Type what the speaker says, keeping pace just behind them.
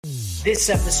This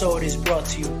episode is brought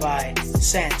to you by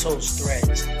Santos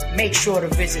Threads. Make sure to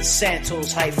visit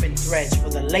Santos-Threads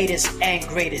for the latest and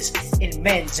greatest in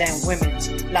men's and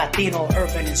women's Latino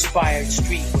urban-inspired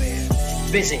streetwear.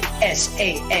 Visit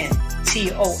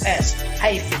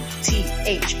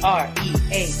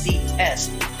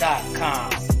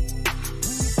SANTOS-THREADS.com.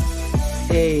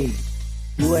 Hey,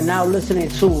 you are now listening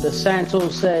to the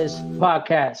Santos Says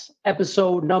podcast,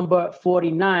 episode number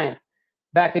 49.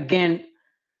 Back again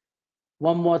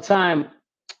one more time.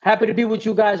 Happy to be with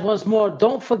you guys once more.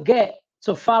 Don't forget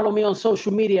to follow me on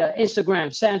social media,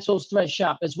 Instagram, Santos Thread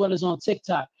Shop, as well as on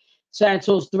TikTok,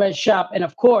 Santos Thread Shop. And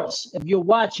of course, if you're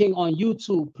watching on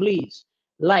YouTube, please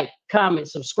like, comment,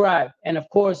 subscribe. And of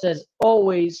course, as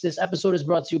always, this episode is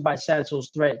brought to you by Santos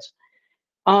Threads.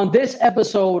 On this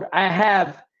episode,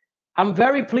 I'm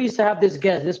very pleased to have this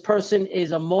guest. This person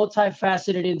is a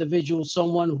multifaceted individual,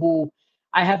 someone who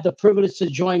I have the privilege to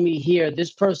join me here.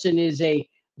 This person is a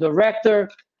director,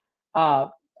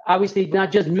 obviously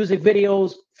not just music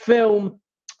videos, film,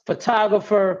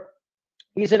 photographer.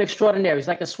 He's an extraordinary. He's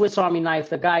like a Swiss Army knife.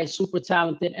 The guy is super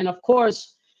talented. And of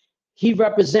course, he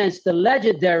represents the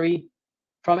legendary,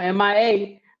 from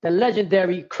MIA, the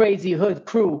legendary Crazy Hood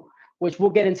crew, which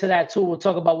we'll get into that too. We'll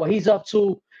talk about what he's up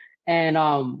to, and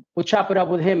we'll chop it up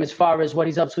with him as far as what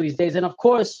he's up to these days. And of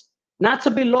course, not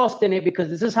to be lost in it, because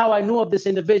this is how I knew of this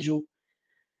individual.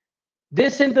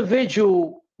 This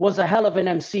individual was a hell of an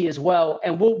MC as well,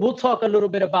 and we'll talk a little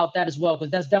bit about that as well, because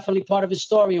that's definitely part of his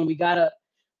story, and we gotta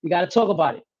talk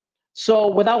about it. So,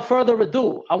 without further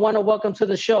ado, I want to welcome to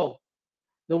the show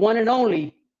the one and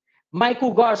only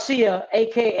Michael Garcia,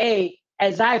 aka,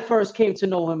 as I first came to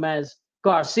know him as,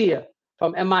 Garcia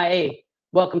from MIA.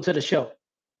 Welcome to the show.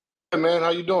 Hey man,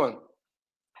 how you doing?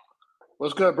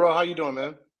 What's good, bro? How you doing,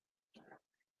 man?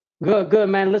 Good,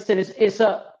 man. Listen, it's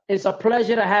a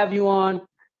pleasure to have you on,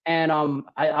 and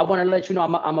I want to let you know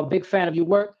I'm a big fan of your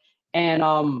work, and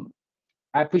I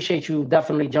appreciate you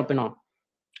definitely jumping on.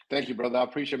 Thank you, brother. I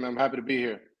appreciate it, man. I'm happy to be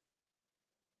here.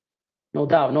 No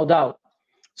doubt.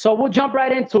 So we'll jump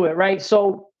right into it, right?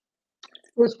 So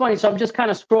it's funny. So I'm just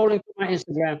kind of scrolling through my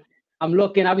Instagram. I'm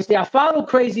looking. Obviously, I follow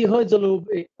Crazy Hoods a little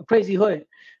bit. Crazy Hood.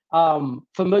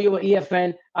 Familiar with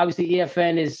EFN. Obviously,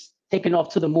 EFN is taking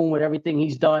off to the moon with everything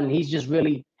he's done. He's just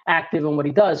really active in what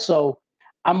he does. So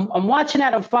I'm watching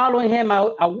that. I'm following him. I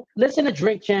listen to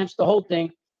Drink Champs, the whole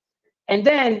thing. And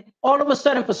then all of a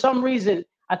sudden, for some reason,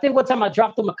 I think one time I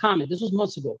dropped him a comment. This was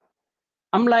months ago.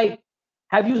 I'm like,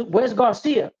 where's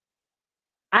Garcia?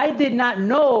 I did not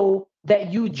know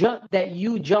that you jumped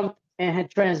and had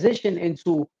transitioned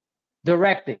into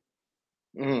directing.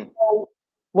 Mm-hmm. So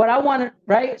what I want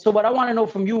to know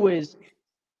from you is,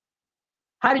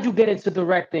 how did you get into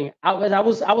directing? I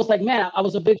was like, man, I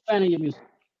was a big fan of your music.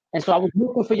 And so I was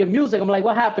looking for your music. I'm like,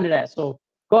 what happened to that? So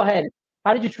go ahead.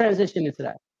 How did you transition into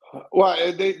that? Well,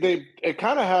 it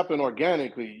kind of happened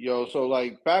organically, yo. So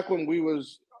like back when we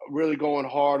was really going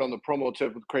hard on the promo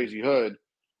tip with Crazy Hood,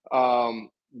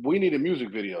 we needed music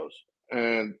videos.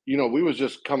 And, we was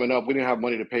just coming up. We didn't have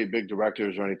money to pay big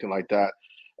directors or anything like that.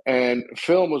 And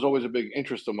film was always a big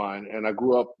interest of mine. And I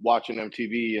grew up watching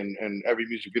MTV and every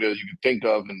music video you could think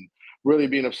of and really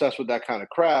being obsessed with that kind of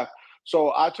craft.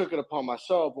 So I took it upon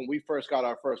myself when we first got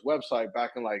our first website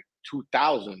back in like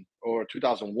 2000 or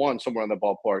 2001, somewhere in the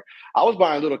ballpark. I was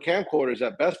buying little camcorders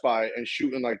at Best Buy and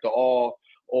shooting like or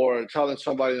telling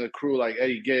somebody in the crew like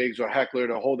Eddie Giggs or Heckler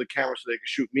to hold the camera so they could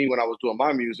shoot me when I was doing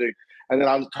my music. And then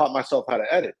I taught myself how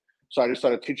to edit. So I just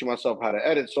started teaching myself how to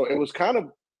edit. So it was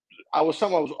something I was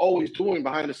always doing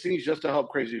behind the scenes just to help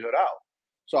Crazy Hood out.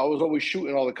 So I was always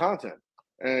shooting all the content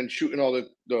and shooting all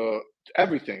the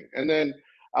everything. And then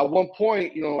at one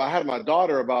point, I had my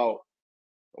daughter about,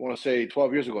 I want to say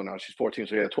 12 years ago now. She's 14.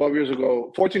 So yeah, 14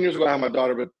 years ago, I had my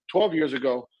daughter, but 12 years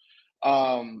ago,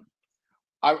 I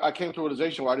came to a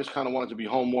realization where I just kind of wanted to be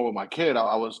home more with my kid.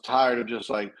 I was tired of just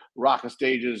like rocking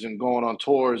stages and going on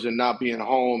tours and not being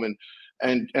home.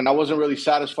 And I wasn't really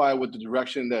satisfied with the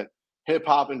direction that hip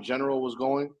hop in general was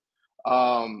going.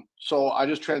 So I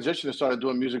just transitioned and started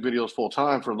doing music videos full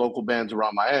time for local bands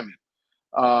around Miami.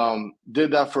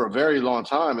 Did that for a very long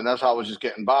time, and that's how I was just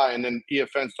getting by. And then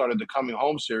EFN started the Coming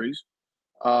Home series,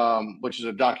 which is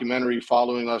a documentary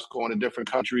following us going to different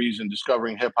countries and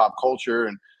discovering hip hop culture.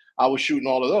 And I was shooting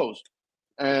all of those.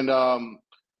 And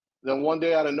then one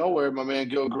day out of nowhere, my man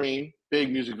Gil Green,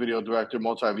 big music video director,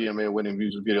 multi-VMA winning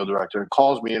music video director,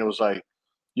 calls me and it was like,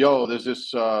 yo, there's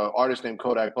this artist named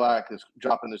Kodak Black that's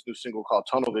dropping this new single called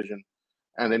Tunnel Vision,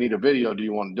 and they need a video. Do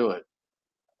you want to do it?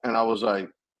 And I was like,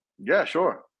 yeah,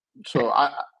 sure. So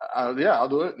I'll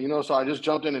do it. So I just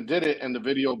jumped in and did it, and the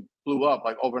video blew up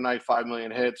like overnight, 5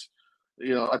 million hits.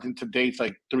 I think to date it's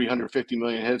like 350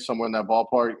 million hits, somewhere in that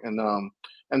ballpark,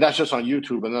 and that's just on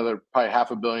YouTube. Another probably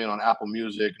 500 million on Apple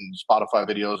Music and Spotify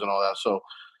videos and all that. So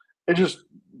it just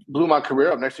blew my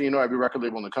career up. Next thing you know, every record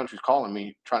label in the country is calling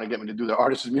me, trying to get me to do the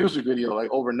artist's music video, like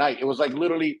overnight. It was like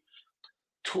literally,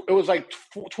 it was like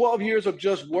 12 years of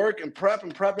just work and prep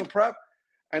and prep and prep.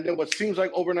 And then what seems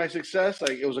like overnight success,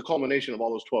 like it was a culmination of all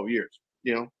those 12 years,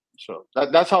 So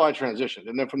that's how I transitioned.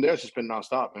 And then from there, it's just been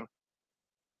nonstop, man.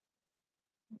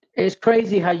 It's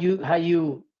crazy how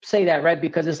you say that, right?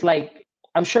 Because it's like,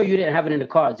 I'm sure you didn't have it in the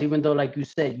cards, even though, like you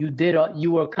said,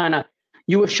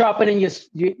 you were sharpening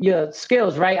your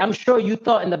skills, right? I'm sure you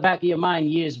thought in the back of your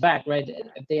mind years back, right?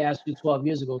 If they asked you 12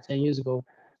 years ago, 10 years ago,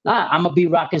 I'm gonna be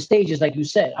rocking stages, like you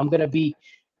said. I'm gonna be,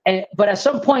 but at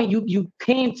some point you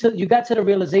got to the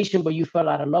realization, but you fell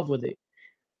out of love with it.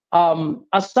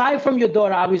 Aside from your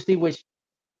daughter, obviously, which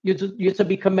you're to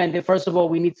be commended. First of all,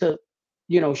 we need to,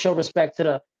 show respect to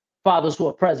the fathers who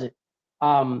are present.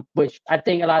 Which I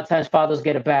think a lot of times fathers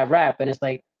get a bad rap, and it's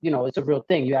like, it's a real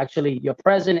thing. You're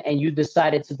present and you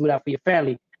decided to do that for your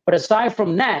family. But aside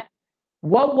from that,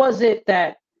 what was it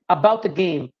that about the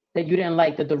game that you didn't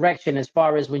like the direction, as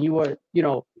far as when you were,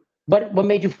 what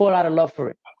made you fall out of love for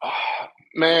it?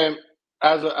 Man,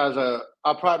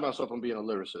 I pride myself on being a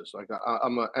lyricist. Like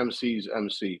I'm a MC's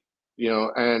MC,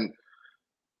 and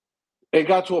it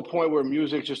got to a point where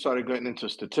music just started getting into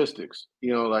statistics.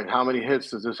 Like how many hits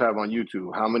does this have on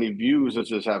YouTube? How many views does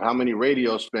this have? How many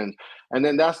radio spins? And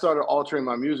then that started altering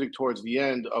my music towards the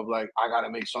end of like, I got to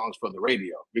make songs for the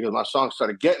radio because my songs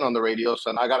started getting on the radio.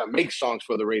 So I got to make songs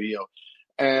for the radio.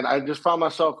 And I just found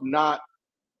myself not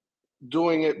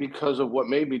doing it because of what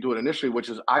made me do it initially, which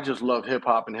is I just love hip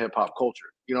hop and hip hop culture.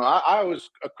 I always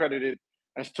accredited,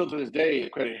 and still to this day,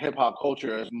 accredit hip hop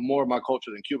culture as more of my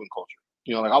culture than Cuban culture.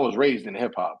 Like I was raised in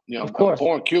hip hop. Of course. I'm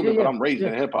born Cuban, but I'm raised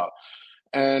in hip hop.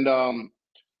 And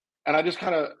I just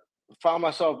kind of found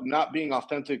myself not being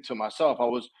authentic to myself. I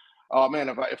was, oh man,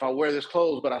 if I wear this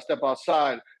clothes but I step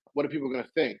outside, what are people gonna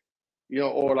think?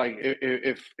 Or like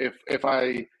if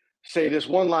I say this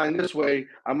one line this way,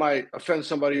 I might offend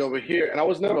somebody over here. And I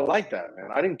was never like that, man.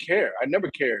 I didn't care. I never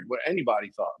cared what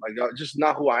anybody thought. Like just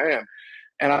not who I am.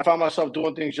 And I found myself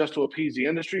doing things just to appease the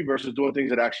industry versus doing things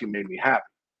that actually made me happy.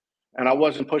 And I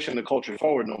wasn't pushing the culture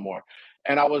forward no more.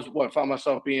 And I was found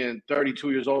myself being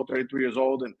 32 years old, 33 years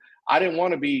old. And I didn't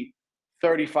want to be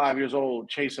 35 years old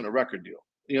chasing a record deal.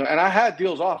 And I had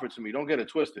deals offered to me, don't get it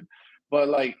twisted, but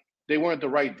like they weren't the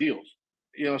right deals.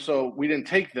 So we didn't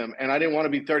take them. And I didn't want to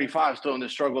be 35 still in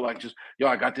this struggle, like just,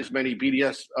 I got this many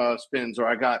BDS spins,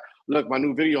 or look, my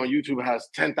new video on YouTube has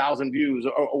 10,000 views.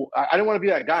 Or I didn't want to be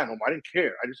that guy no more. I didn't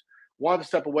care. I just wanted to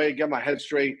step away, get my head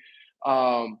straight.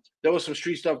 There was some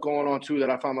street stuff going on too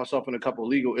that I found myself in a couple of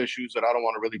legal issues that I don't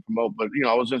want to really promote, but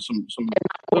I was in some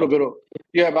little bit of,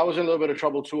 but I was in a little bit of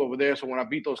trouble too over there. So when I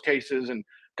beat those cases and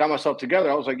got myself together,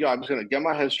 I was like, I'm just going to get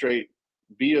my head straight,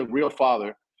 be a real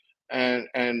father, and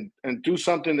do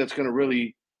something that's going to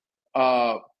really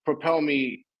propel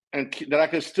me, and that I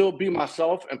can still be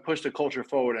myself and push the culture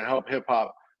forward and help hip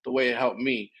hop the way it helped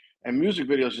me. And music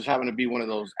videos just happen to be one of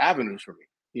those avenues for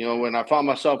me. When I found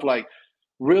myself like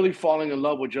really falling in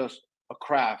love with just a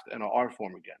craft and an art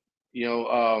form again.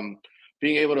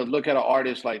 Being able to look at an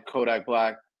artist like Kodak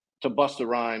Black, to Busta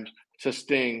Rhymes, to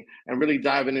Sting, and really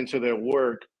diving into their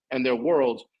work and their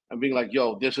worlds and being like,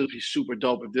 yo, this would be super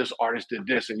dope if this artist did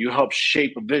this, and you help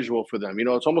shape a visual for them.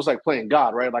 It's almost like playing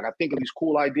God, right? Like I think of these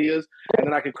cool ideas and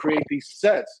then I could create these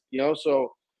sets,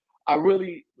 so I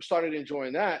really started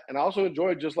enjoying that. And I also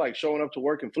enjoyed just like showing up to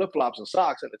work in flip-flops and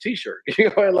socks and a t-shirt,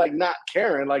 and like not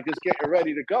caring, like just getting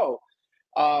ready to go.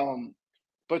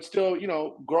 But still,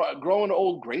 growing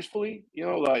old gracefully,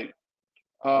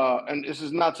 and this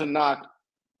is not to knock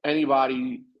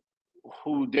anybody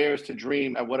who dares to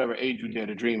dream at whatever age you dare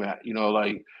to dream at.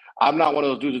 Like I'm not one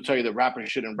of those dudes who tell you that rappers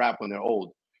shouldn't rap when they're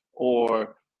old,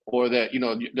 or that,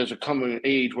 there's a coming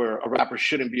age where a rapper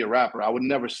shouldn't be a rapper. I would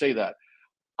never say that.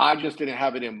 I just didn't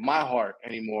have it in my heart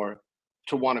anymore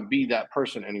to want to be that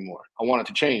person anymore. I wanted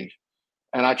to change,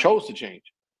 and I chose to change.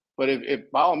 But if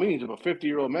by all means, if a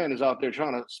 50-year-old man is out there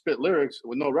trying to spit lyrics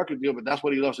with no record deal, but that's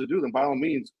what he loves to do, then by all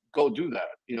means, go do that.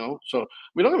 So,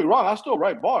 don't get me wrong, I still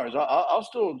write bars. I'll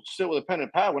still sit with a pen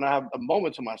and pad when I have a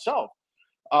moment to myself.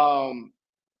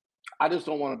 I just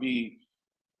don't want to be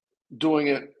doing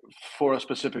it for a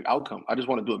specific outcome. I just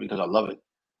want to do it because I love it.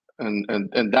 And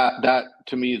that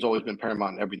to me has always been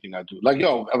paramount in everything I do. Like,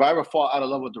 if I ever fall out of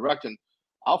love with directing,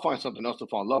 I'll find something else to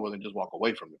fall in love with and just walk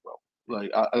away from it, bro.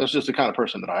 Like that's just the kind of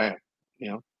person that I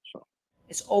am, So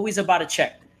it's always about a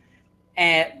check.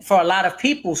 and for a lot of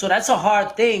people. So that's a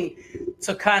hard thing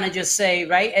to kind of just say,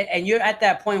 right? And you're at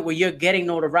that point where you're getting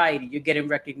notoriety, you're getting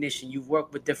recognition, you've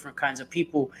worked with different kinds of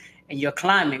people, and you're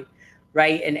climbing,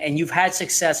 right? And you've had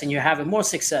success, and you're having more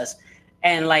success.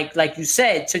 And like you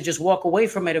said, to just walk away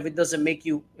from it if it doesn't make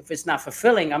you, if it's not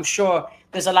fulfilling. I'm sure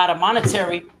there's a lot of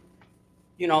monetary,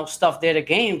 stuff there to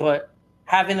gain, but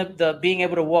having the being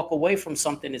able to walk away from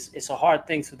something is a hard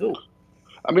thing to do.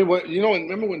 I mean,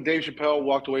 remember when Dave Chappelle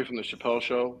walked away from the Chappelle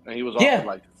Show and he was offered Yeah,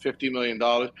 like $50 million?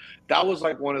 That was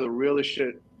like one of the realest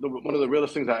one of the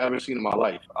realest things I've ever seen in my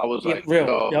life. I was yeah, like, real.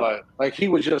 yo, Yep. like he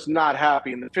was just not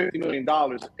happy, and the $50 million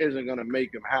isn't gonna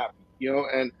make him happy.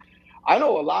 And I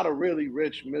know a lot of really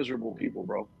rich, miserable people,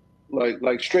 bro.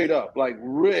 Like straight up, like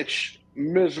rich,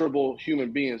 miserable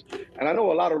human beings, and I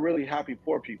know a lot of really happy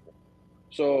poor people.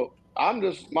 So I'm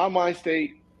just my mind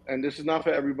state, and this is not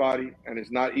for everybody, and it's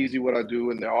not easy what I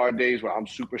do. And there are days where I'm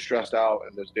super stressed out,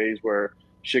 and there's days where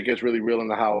shit gets really real in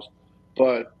the house.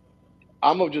 But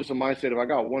I'm of just a mindset: if I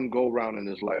got one go round in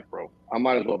this life, bro, I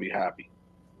might as well be happy,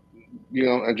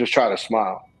 and just try to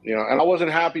smile. And I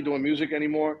wasn't happy doing music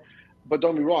anymore. But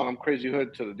don't be wrong, I'm Crazy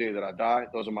Hood to the day that I die.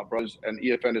 Those are my brothers, and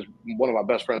EFN is one of my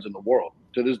best friends in the world.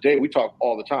 To this day, we talk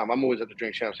all the time. I'm always at the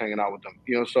drink champs hanging out with them.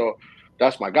 So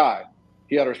that's my guy.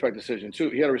 He had to respect the decision too.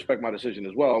 He had to respect my decision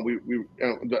as well.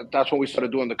 And that's when we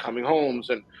started doing the coming homes,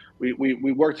 and we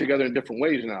work together in different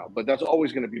ways now. But that's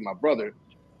always going to be my brother.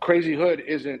 Crazy Hood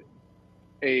isn't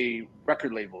a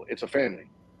record label; it's a family.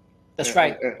 That's And,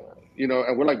 right.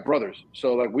 and we're like brothers.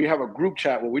 So like we have a group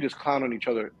chat where we just clown on each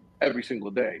other every single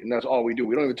day, and that's all we do.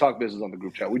 We don't even talk business on the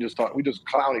group chat. We just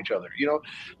clown each other.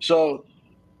 So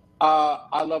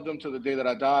I love them to the day that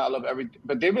I die. I love everything,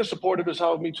 but they've been supportive as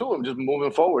hell of me too. I'm just moving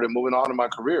forward and moving on in my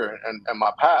career and my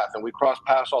path, and we cross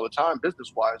paths all the time,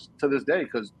 business wise, to this day,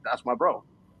 because that's my bro.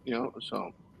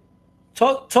 So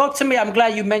Talk to me. I'm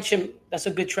glad you mentioned. That's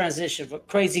a good transition for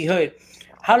Crazy Hood.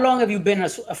 How long have you been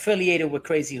affiliated with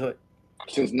Crazy Hood?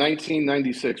 since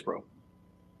 1996, bro.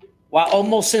 Wow,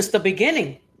 almost since the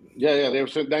beginning. Yeah, they were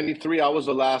since '93. I was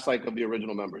the last like of the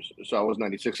original members, so I was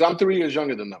 '96. So I'm 3 years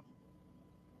younger than them.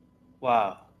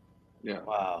 Wow, Yeah,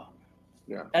 wow.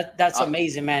 yeah. That's I,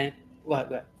 amazing, man.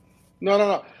 What?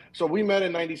 no. So we met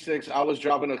in '96. I was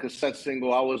dropping a cassette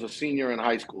single. I was a senior in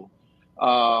high school.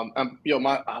 And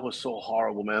I was so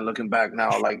horrible, man. Looking back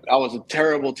now, like I was a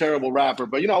terrible, terrible rapper.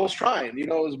 But I was trying. It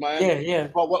was Miami. Yeah, yeah.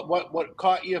 But what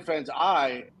caught EFN's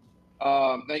eye?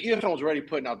 Now EFN was already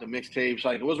putting out the mixtapes.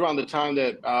 Like it was around the time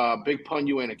that Big Pun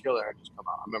You Ain't a Killer had just come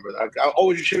out. I remember that. I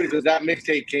always shoot it because that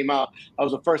mixtape came out. That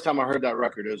was the first time I heard that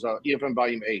record. It was EFN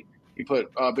Volume 8. He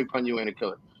put Big Pun You Ain't a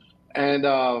Killer, and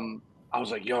I was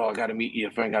like, yo, I got to meet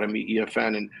EFN. Got to meet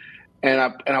EFN, and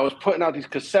I was putting out these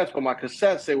cassettes, but my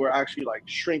cassettes, they were actually like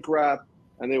shrink wrap,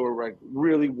 and they were like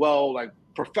really well like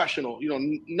professional,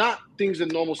 not things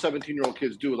that normal 17-year-old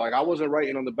kids do. Like I wasn't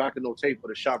writing on the back of no tape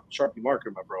with a Sharpie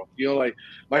marker, my bro. Like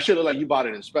my shit looked like you bought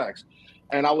it in specs.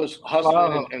 And I was hustling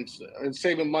Wow. and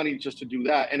saving money just to do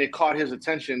that. And it caught his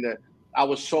attention that I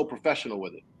was so professional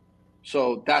with it.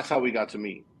 So that's how we got to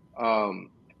meet. And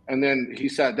then he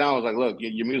sat down, was like, look,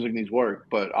 your music needs work,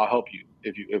 but I'll help you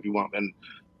if you want. And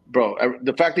bro,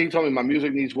 the fact that he told me my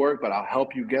music needs work, but I'll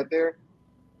help you get there.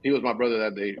 He was my brother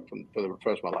that day for the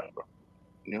rest of my life, bro.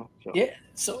 So Yeah.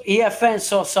 So EFN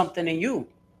saw something in you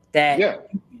that yeah,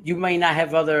 you may not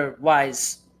have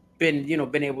otherwise been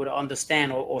able to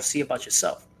understand or see about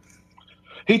yourself.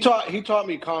 he taught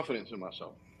me confidence in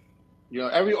myself.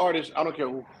 Every artist, I don't care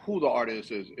who the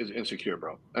artist is insecure,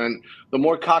 bro. And the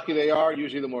more cocky they are,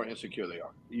 usually the more insecure they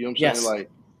are. You know what I'm saying?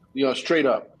 Yes. Like, straight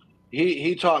up.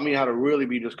 He taught me how to really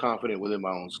be just confident within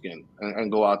my own skin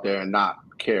and go out there and not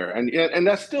care. And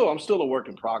that's I'm still a work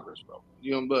in progress, bro.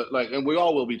 But like, and we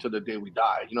all will be to the day we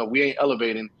die. We ain't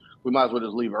elevating. We might as well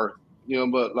just leave Earth.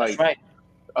 But That's like, right.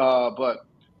 but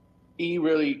he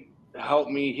really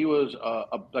helped me. He was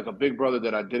like a big brother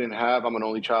that I didn't have. I'm an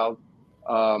only child.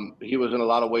 He was in a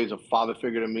lot of ways a father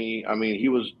figure to me. I mean, he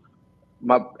was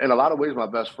in a lot of ways my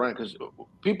best friend, because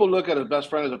people look at his best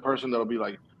friend as a person that'll be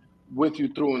like with you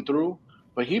through and through,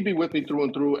 but he'd be with me through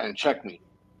and through and check me.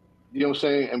 You know what I'm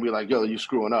saying? And be like, yo, you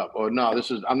screwing up, or no,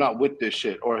 I'm not with this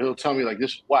shit, or he'll tell me like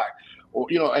this is whack, or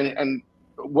and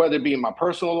whether it be in my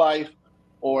personal life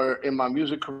or in my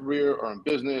music career or in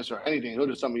business or anything, he'll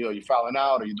just tell me, yo, you fouling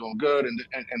out or you doing good,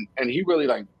 and he really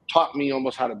like taught me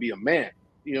almost how to be a man.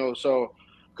 So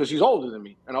because he's older than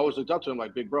me, and I always looked up to him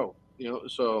like big bro.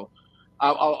 So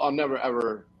I'll never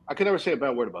ever, I can never say a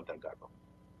bad word about that guy, bro.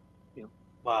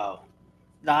 Wow.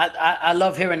 No, I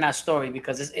love hearing that story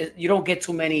because you don't get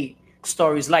too many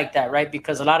stories like that, right?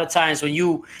 Because a lot of times when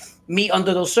you meet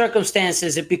under those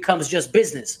circumstances, it becomes just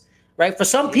business, right? For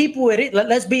some people,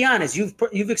 let's be honest,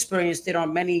 you've experienced it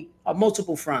on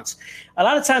multiple fronts. A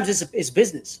lot of times it's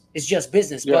business, it's just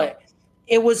business, but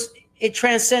it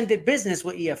transcended business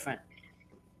with EFN.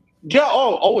 Yeah,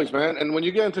 always, man. And when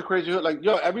you get into Crazy Hood, like,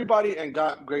 everybody, and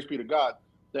God, grace be to God,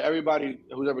 that everybody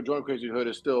who's ever joined Crazy Hood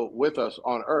is still with us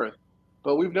on Earth,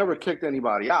 but we've never kicked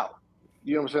anybody out.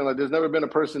 You know what I'm saying? Like, there's never been a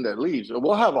person that leaves.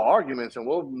 We'll have arguments and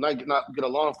we'll not get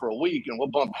along for a week and we'll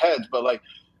bump heads, but like,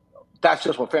 that's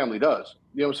just what family does.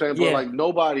 You know what I'm saying? Yeah. But like,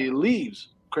 nobody leaves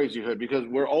Crazy Hood because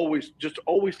we're always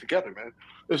together, man.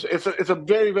 It's a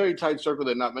very, very tight circle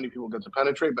that not many people get to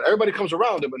penetrate, but everybody comes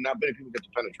around it, but not many people get to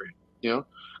penetrate. You know,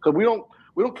 because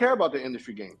we don't care about the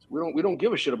industry games. We don't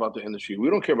give a shit about the industry.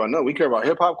 We don't care about nothing. We care about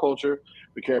hip hop culture.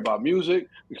 We care about music.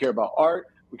 We care about art.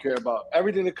 We care about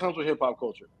everything that comes with hip hop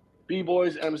culture.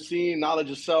 B-boys, MC,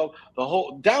 knowledge of self, the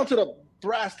whole, down to the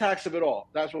brass tacks of it all.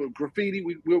 That's what graffiti.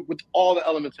 We're with all the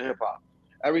elements of hip hop.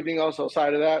 Everything else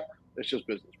outside of that, it's just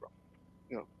business, bro.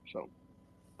 You know, so.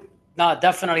 No,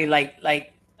 definitely.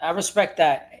 Like I respect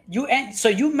that. So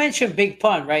you mentioned Big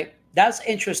Pun, right? That's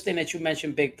interesting that you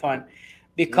mentioned Big Pun,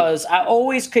 because I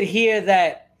always could hear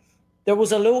that there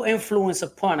was a little influence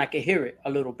of Pun. I could hear it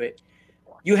a little bit.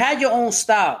 You had your own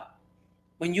style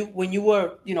when you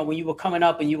were coming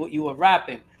up and you were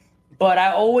rapping, but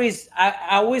I always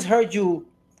heard you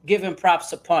giving props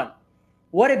to Pun.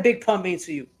 What did Big Pun mean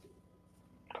to you?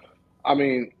 I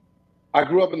mean, I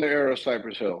grew up in the era of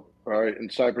Cypress Hill, right? In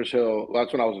Cypress Hill,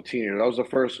 that's when I was a teenager. That was the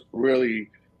first really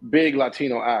big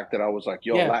Latino act that I was like,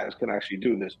 yo, Latins can actually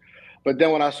do this. But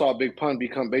then when I saw Big Pun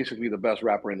become basically the best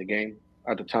rapper in the game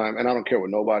at the time, and I don't care what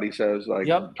nobody says, like,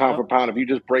 pound for pound, if you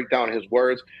just break down his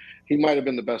words, he might have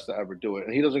been the best to ever do it.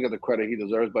 And he doesn't get the credit he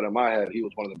deserves, but in my head, he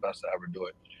was one of the best to ever do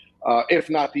it. If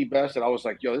not the best. And I was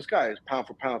like, yo, this guy is pound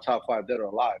for pound top 5 dead or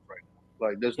alive right now.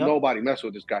 Like, there's nobody messing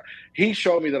with this guy. He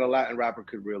showed me that a Latin rapper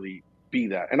could really be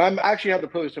that. And I actually had the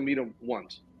privilege to meet him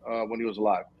once when he was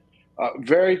alive.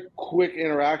 Very quick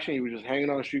interaction. He was just hanging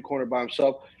on a street corner by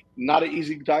himself. Not an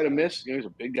easy guy to miss. You know, he's a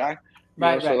big guy.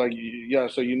 Right. So like,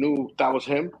 so you knew that was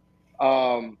him.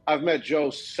 I've met Joe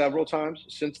several times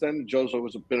since then. Joe's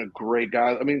always been a great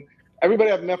guy. I mean, everybody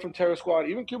I've met from Terror Squad,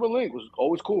 even Cuban Link, was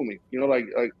always cool with me. You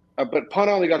know, but Pun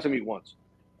I only got to meet once,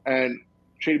 and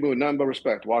treated me with nothing but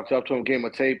respect. Walked up to him, gave him a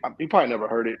tape. He probably never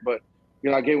heard it, but you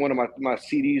know, I gave one of my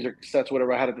CDs or cassettes,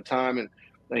 whatever I had at the time, and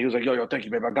he was like, "Yo, thank you,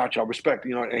 babe. I got y'all. Respect."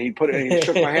 You know, and he put it, and he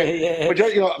shook my hand. But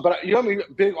you know, I mean,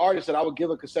 big artists that I would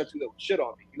give a cassette to that would shit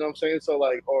on me. You know what I'm saying? So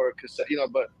like, or a cassette, you know,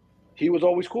 but he was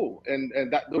always cool, and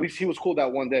that at least he was cool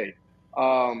that one day.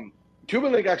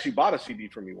 Cuban Link actually bought a CD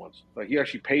for me once. Like, he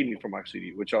actually paid me for my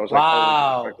CD, which I was like,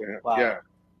 wow.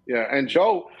 Yeah. And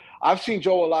Joe, I've seen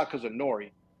Joe a lot because of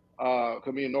Nori.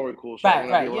 Because me and Nori cool. So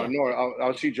when I be around Nori,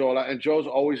 I'll see Joe a lot. And Joe's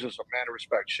always just a man of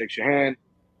respect. Shakes your hand,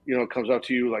 you know, comes up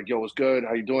to you like, yo, what's good?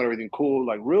 How you doing? Everything cool?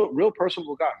 Like, real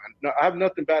personable guy, man. No, I have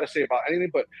nothing bad to say about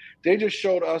anything, but they just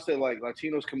showed us that like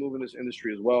Latinos can move in this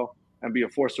industry as well and be a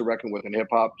force to reckon with in hip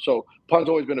hop. So Pun's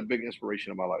always been a big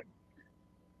inspiration in my life.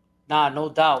 Nah, no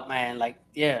doubt, man. Like,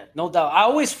 yeah, no doubt. I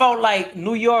always felt like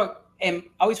New York and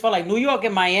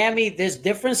Miami, there's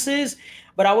differences,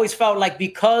 but I always felt like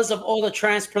because of all the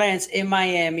transplants in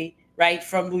Miami, right,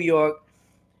 from New York,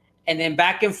 and then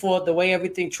back and forth, the way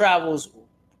everything travels,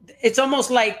 it's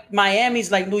almost like Miami's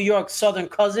like New York's southern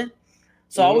cousin.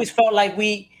 So I always felt like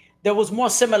there was more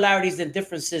similarities than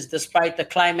differences, despite the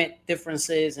climate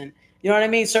differences, and you know what I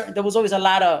mean. There was always a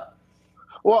lot of.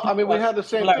 Well, I mean, we had the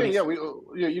same thing. Yeah,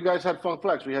 you guys had Funk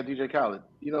Flex. We had DJ Khaled.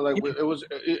 You know, like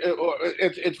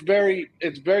it's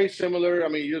very similar. I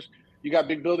mean, you got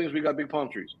big buildings, we got big palm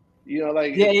trees. You know,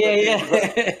 like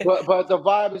but the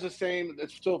vibe is the same.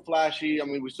 It's still flashy. I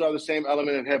mean, we still have the same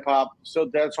element in hip hop. Still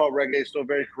dancehall reggae. Still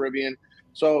very Caribbean.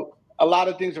 So a lot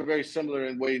of things are very similar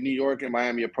in the way New York and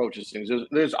Miami approaches things.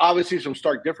 There's obviously some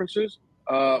stark differences.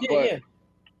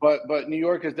 But New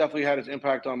York has definitely had its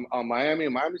impact on Miami,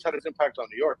 and Miami's had its impact on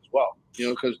New York as well. You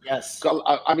know, because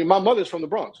I mean, my mother's from the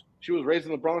Bronx. She was raised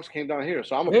in the Bronx, came down here,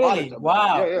 so I'm a product of that.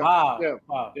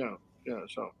 Wow. Yeah.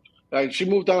 So like, she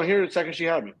moved down here the second she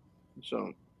had me.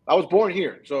 So I was born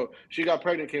here. So she got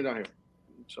pregnant, came down here.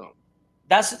 So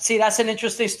that's an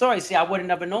interesting story. See, I would have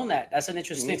never known that. That's an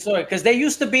interesting story, because there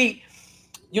used to be,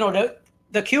 you know,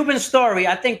 the Cuban story.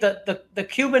 I think the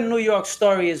Cuban New York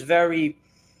story is very.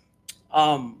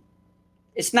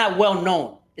 It's not well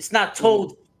known. It's not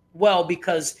told well,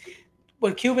 because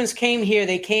when Cubans came here,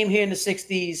 they came here in the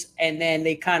 60s, and then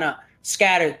they kind of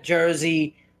scattered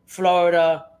Jersey,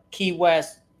 Florida, Key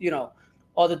West, you know,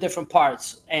 all the different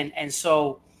parts. And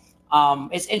so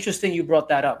It's interesting you brought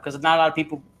that up because not a lot of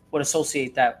people would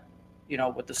associate that,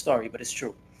 with the story, but it's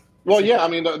true. Well, yeah, I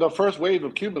mean, the first wave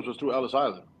of Cubans was through Ellis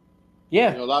Island.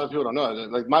 Yeah. A lot of people don't know.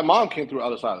 Like, my mom came through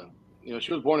Ellis Island.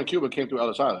 She was born in Cuba, came through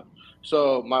Ellis Island.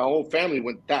 So my whole family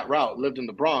went that route, lived in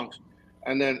the Bronx,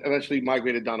 and then eventually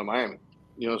migrated down to Miami.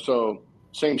 So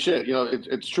same shit.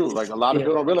 It's true. Like, a lot of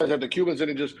people don't realize that the Cubans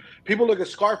didn't just. People look at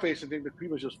Scarface and think the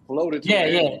Cubans just floated to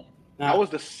Miami. Yeah. That was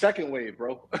the second wave,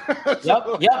 bro.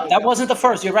 Yep. That wasn't the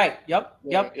first. You're right. Yep.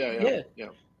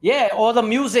 Yeah. Or the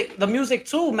music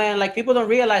too, man. Like, people don't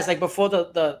realize, like, before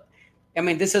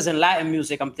this isn't Latin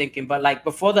music, I'm thinking, but like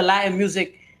before the Latin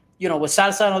music, with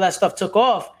salsa and all that stuff took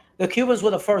off, the Cubans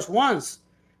were the first ones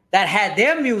that had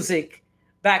their music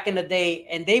back in the day,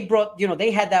 and they brought,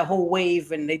 they had that whole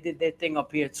wave, and they did their thing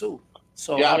up here too.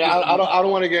 So yeah, I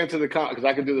don't want to get into because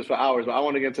I could do this for hours, but I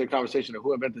want to get into the conversation of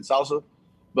who invented salsa.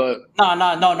 But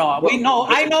no. We know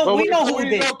who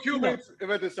did. Cubans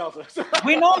invented salsa.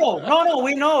 We know. No,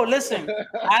 we know. Listen,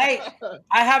 I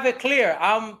have it clear.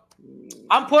 I'm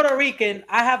Puerto Rican.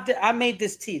 I made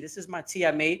this tea. This is my tea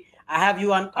I made. I have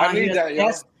you on. I need that,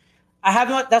 yes. I have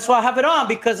you. That's why I have it on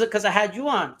because I had you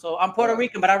on. So I'm Puerto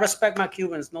Rican, but I respect my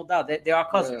Cubans, no doubt. They are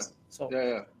cousins.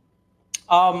 Yeah.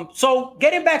 So So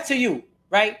getting back to you,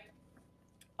 right?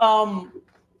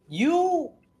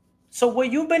 So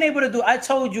what you've been able to do, I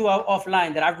told you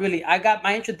offline that I got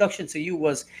my introduction to you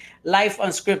was Life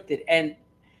Unscripted. And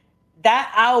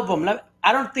that album,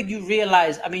 I don't think you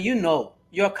realize,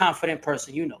 you're a confident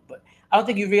person, but I don't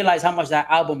think you realize how much that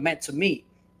album meant to me.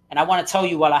 And I want to tell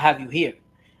you while I have you here.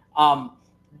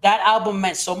 That album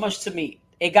meant so much to me.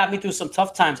 It got me through some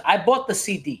tough times. I bought the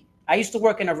CD. I used to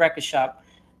work in a record shop.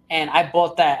 And I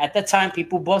bought that. At that time,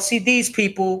 people bought CDs,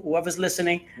 whoever's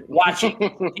listening, watching.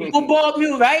 People bought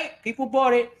me, right? People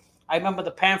bought it. I remember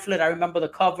the pamphlet. I remember the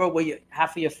cover where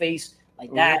half of your face,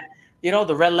 like that.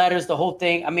 The red letters, the whole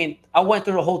thing. I went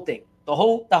through the whole thing. The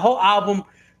whole album,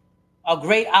 a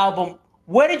great album.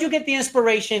 Where did you get the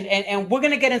inspiration? And we're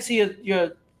going to get into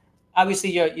your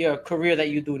obviously your career that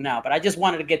you do now. But I just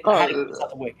wanted to get this out of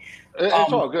the way.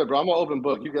 It's all good, bro. I'm an open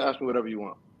book. You can ask me whatever you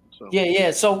want. So.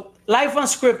 Yeah. So Life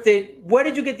Unscripted, where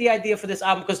did you get the idea for this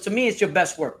album? Because to me, it's your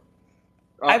best work.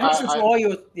 I've listened to all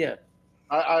your,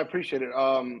 I appreciate it.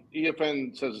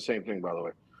 EFN says the same thing, by the way.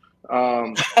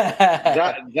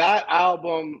 That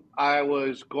album, I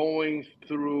was going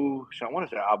through, I want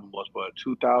to say the album was, but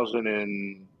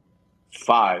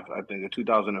 2005, I think, or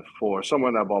 2004, somewhere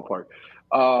in that ballpark.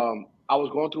 I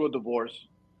was going through a divorce.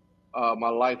 My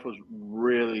life was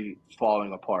really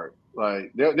falling apart.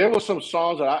 Like there were some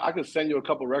songs that I could send you a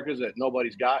couple records that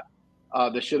nobody's got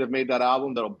that should have made that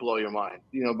album that'll blow your mind,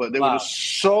 but they were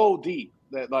just so deep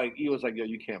that like he was like, yo,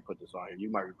 you can't put this on here.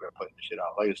 You might regret putting this shit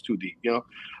out. Like, it's too deep,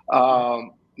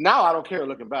 Now I don't care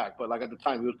looking back, but like at the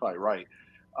time he was probably right.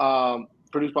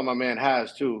 Produced by my man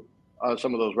Has too,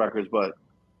 some of those records. But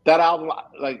that album,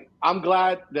 like, I'm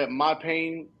glad that my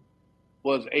pain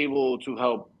was able to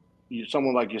help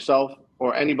someone like yourself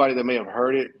or anybody that may have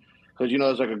heard it. Because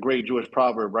it's like a great Jewish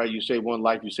proverb, right? You save one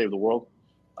life, you save the world.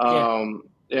 It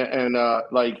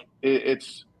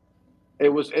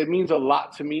means a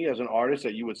lot to me as an artist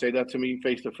that you would say that to me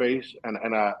face to face,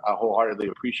 and I wholeheartedly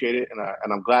appreciate it, and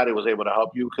I'm glad it was able to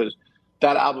help you, because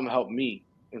that album helped me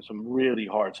in some really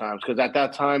hard times. Because at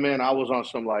that time, man, I was on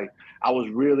some I was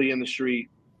really in the street,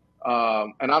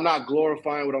 and I'm not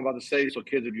glorifying what I'm about to say. So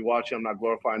kids, if you watch it, I'm not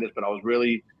glorifying this, but I was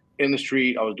really in the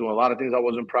street. I was doing a lot of things I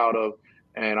wasn't proud of.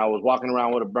 And I was walking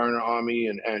around with a burner on me,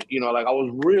 and I was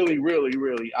really, really,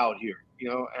 really out here,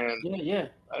 and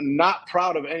not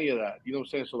proud of any of that. You know what I'm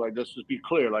saying? So let's just be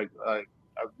clear.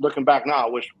 Looking back now, I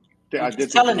wish I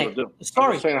did telling it. The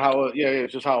story. Saying how,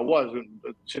 it's just how it was,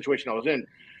 the situation I was in.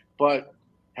 But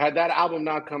had that album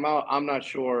not come out, I'm not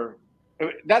sure.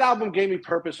 That album gave me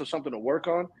purpose of something to work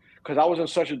on, because I was in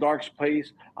such a dark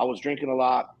place. I was drinking a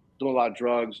lot, doing a lot of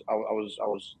drugs. I was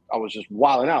just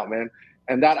wilding out, man.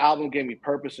 And that album gave me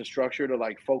purpose and structure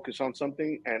to focus on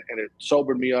something, and it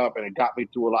sobered me up, and it got me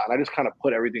through a lot. And I just kind of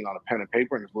put everything on a pen and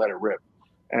paper and just let it rip.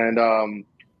 And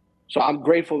so I'm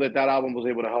grateful that album was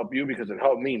able to help you, because it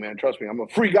helped me, man. Trust me, I'm a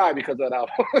free guy because of that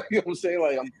album. You know what I'm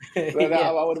saying?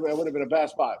 I would have been a bad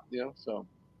spot, So.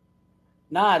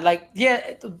 Nah, and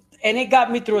it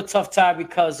got me through a tough time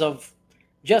because of,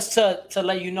 just to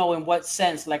let you know in what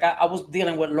sense, I was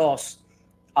dealing with loss,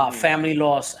 family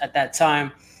loss at that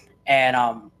time.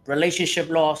 And relationship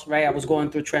loss, right? I was going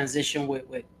through transition with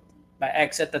my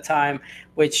ex at the time,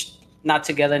 which not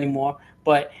together anymore.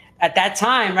 But at that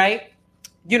time, right,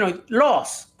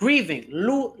 loss, grieving,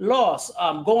 loss,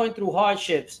 going through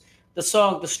hardships, the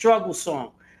struggle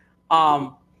song.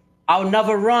 I'll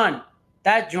Never Run.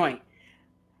 That joint.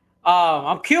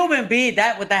 I'm Cuban B.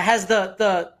 That has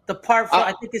the part from,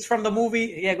 I think it's from the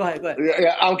movie. Yeah, go ahead.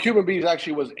 Yeah, I'm Cuban Bees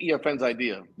actually was EFN's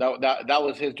idea. That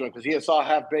was his joint because he had saw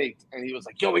Half Baked and he was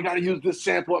like, "Yo, we got to use this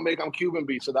sample and make I'm Cuban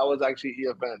Bees." So that was actually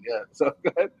EFN. Yeah. So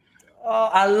go ahead.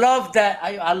 I love that.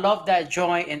 I love that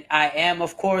joint, and I Am,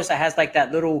 of course. It has like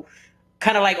that little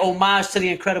kind of like homage to the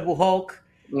Incredible Hulk.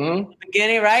 Mm-hmm.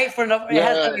 Beginning, right? It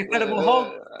has the Incredible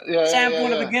Hulk sample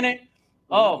in the beginning. Mm-hmm.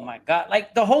 Oh my god!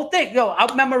 Like the whole thing. Yo,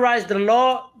 I memorized the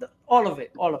law, all of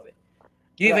it.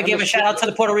 You even gave a shout out to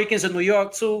the Puerto Ricans in New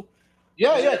York too.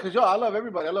 Yeah, because I love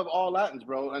everybody. I love all Latins,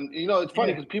 bro. And it's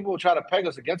funny because people try to peg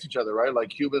us against each other, right? Like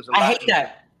Cubans and Latins.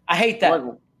 I hate that.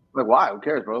 Like why? Who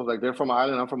cares, bro? Like they're from an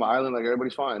island, I'm from an island. Like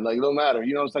everybody's fine. Like it don't matter.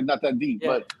 It's like not that deep.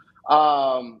 Yeah.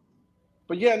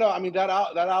 But yeah, no. I mean that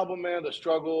album, man. The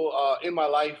Struggle, In My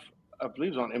Life. I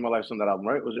believe it was on In My Life's on that album,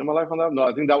 right? Was In My Life on that? No,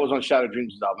 I think that was on Shattered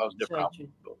Dreams' album. That was a different album.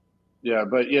 Yeah,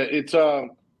 but yeah, it's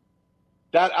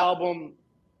that album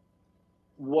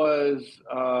was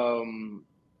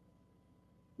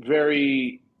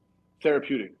very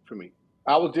therapeutic for me.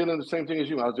 I was dealing with the same thing as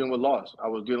you. I was dealing with loss. I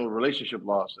was dealing with relationship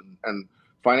loss and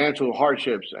financial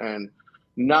hardships and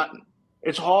not.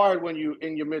 It's hard when you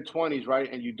in your mid-20s,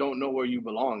 right, and you don't know where you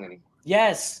belong anymore.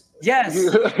 Yes. You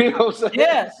know what I'm saying?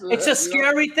 Yeah, it's a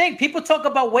scary thing. People talk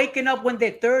about waking up when they're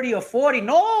 30 or 40.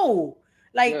 No,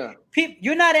 like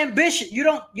you're not ambitious. You're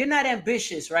not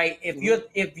ambitious, right?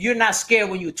 If you're not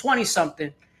scared when you're 20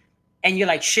 something, and you're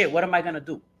like, shit, what am I gonna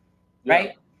do,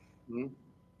 right? Mm-hmm.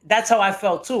 That's how I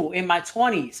felt too in my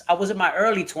 20s. I was in my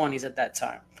early 20s at that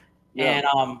time, and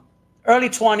early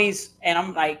 20s, and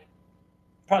I'm like,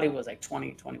 probably was like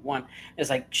 20, 21. It's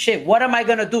like, shit, what am I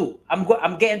gonna do?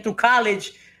 I'm getting through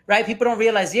college. Right? People don't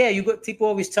realize, people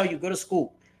always tell you, go to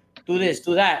school, do this,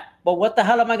 do that. But what the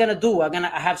hell am I going to do?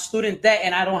 I have student debt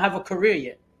and I don't have a career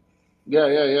yet.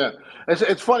 Yeah.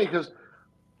 It's funny because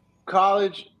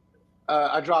college,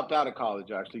 I dropped out of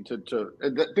college actually to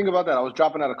think about that. I was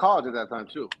dropping out of college at that time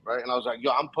too, right? And I was like,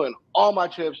 yo, I'm putting all my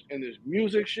chips in this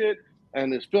music shit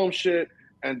and this film shit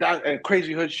and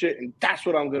crazy hood shit. And that's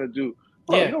what I'm going to do.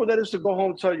 Bro, you know what that is to go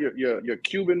home and tell your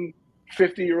Cuban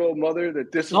 50-year-old mother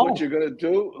that this is what you're gonna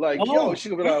do? Like, yo,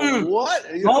 she's gonna be like,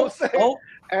 what? You know what I'm saying?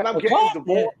 And I'm getting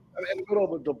divorced. I'm in the middle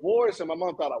of a divorce, and my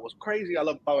mom thought I was crazy. I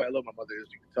love my mother,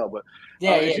 as you can tell, but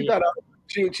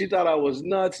she thought I was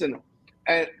nuts, and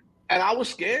I was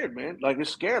scared, man. Like, it's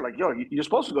scared. Like, yo, you're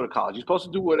supposed to go to college. You're supposed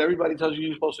to do what everybody tells you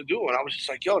you're supposed to do. And I was just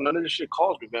like, yo, none of this shit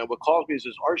calls me, man. What calls me is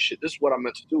this art shit. This is what I'm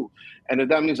meant to do. And if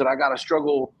that means that I gotta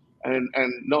struggle and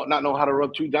not know how to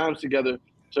rub two dimes together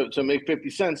to make 50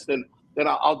 cents, then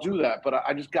I'll do that. But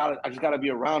I just gotta be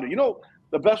around it.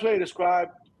 The best way to describe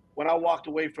when I walked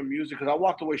away from music, because I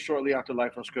walked away shortly after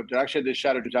Life Unscripted. Actually, I did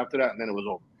Shattered Dreams after that, and then it was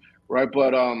over, right?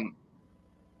 But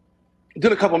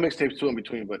did a couple mixtapes too in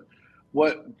between. But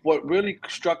what really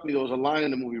struck me, there was a line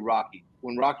in the movie Rocky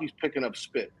when Rocky's picking up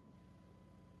spit,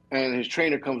 and his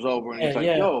trainer comes over and he's like,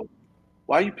 "Yo,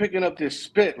 why are you picking up this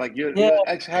spit? Like you're the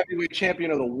ex-heavyweight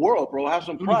champion of the world, bro. Have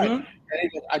some pride." Mm-hmm. And he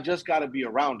goes, "I just got to be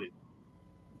around it."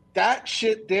 That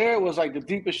shit there was like the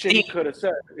deepest shit he could have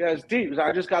said. Yeah, it's deep.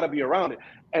 I just got to be around it.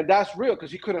 And that's real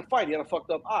because he couldn't fight. He had a fucked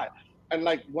up eye. And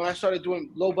like when I started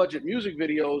doing low budget music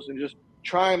videos and just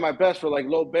trying my best for like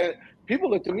low band, people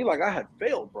looked at me like I had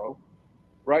failed, bro.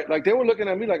 Right? Like they were looking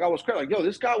at me like I was crazy. Like, yo,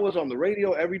 this guy was on the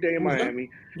radio every day in Miami.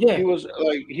 Yeah. He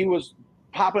was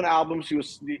popping albums. He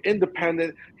was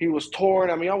independent. He was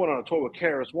touring. I mean, I went on a tour with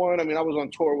KRS-One. I mean, I was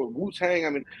on tour with Wu-Tang. I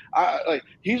mean,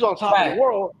 he's on top of the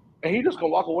world. And he just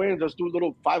gonna walk away and just do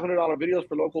little $500 videos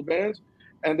for local bands.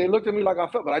 And they looked at me like I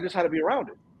felt, but I just had to be around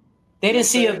it. They didn't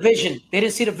see a vision. They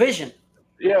didn't see the vision.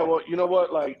 Yeah, well, you know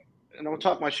what? Like, and I'm gonna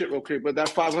talk my shit real quick, but that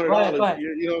 $500,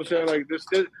 you know what I'm saying? Like, this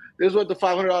is what the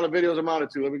 $500 videos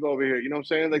amounted to. Let me go over here. You know what I'm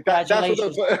saying? Like that's what you know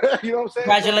what I'm saying?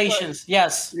 Congratulations.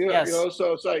 Yes. Yes.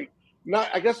 So it's like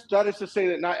I guess that is to say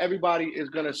that not everybody is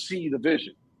gonna see the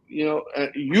vision.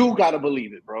 And you gotta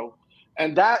believe it, bro.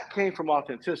 And that came from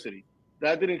authenticity.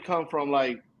 That didn't come from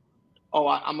like, oh,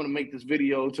 I'm gonna make this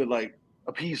video to like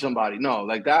appease somebody. No,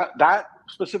 like that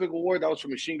specific award that was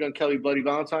from Machine Gun Kelly, Bloody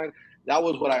Valentine. That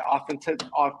was what I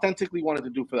authentically wanted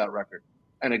to do for that record,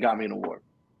 and it got me an award.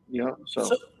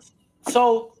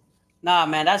 So nah,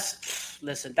 man, that's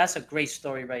a great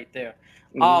story right there.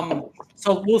 Mm-hmm.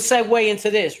 So we'll segue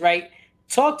into this, right?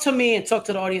 Talk to me and talk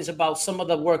to the audience about some of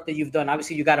the work that you've done.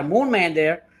 Obviously, you got a Moon Man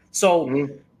there. So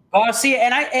Garcia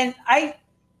and I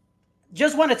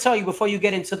just want to tell you before you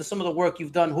get into some of the work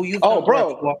you've done, who you've done. Oh,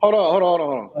 bro, hold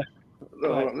on.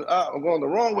 I'm going the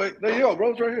wrong way. There you go,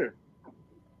 bro. It's right here.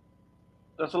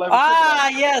 That's 11.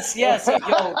 Yes. Yo,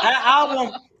 that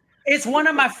album, it's one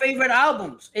of my favorite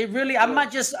albums. It really, I'm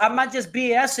not just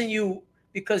BSing you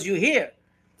because you're here.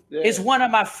 Yeah. It's one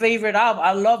of my favorite albums.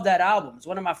 I love that album. It's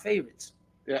one of my favorites.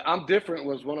 Yeah, I'm Different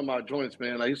was one of my joints,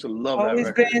 man. I used to love that Always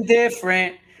record. Been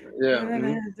Different. Yeah.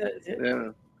 Mm-hmm.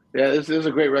 Yeah, this is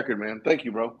a great record, man. Thank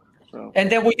you, bro. So. And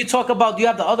then when you talk about, you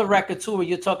have the other record too, where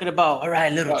you're talking about, all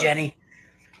right, little Jenny.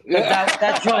 Yeah,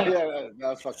 that joint. Yeah,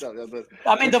 that's fucked up. Yeah, but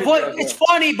I mean, the voice, it's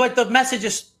funny, but the message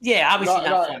is, obviously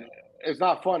not funny. It's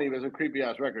not funny, but it's a creepy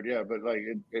ass record, yeah. But like,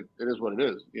 it is what it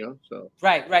is, So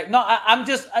right. No, I'm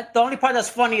just the only part that's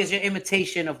funny is your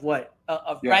imitation of what,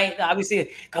 right? Obviously,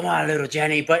 come on, little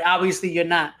Jenny, but obviously you're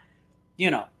not.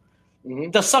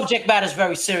 Mm-hmm. The subject matter is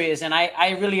very serious, and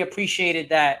I really appreciated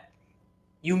that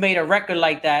you made a record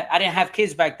like that. I didn't have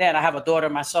kids back then. I have a daughter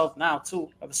myself now too.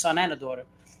 I have a son and a daughter.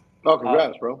 Oh,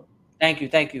 congrats, bro. Thank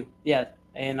you. Yeah,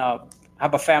 and I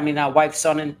have a family now, wife,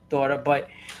 son, and daughter. But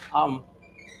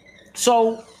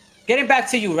so getting back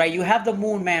to you, right? You have the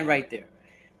Moon Man right there.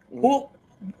 Mm-hmm. Who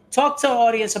talk to the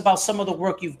audience about some of the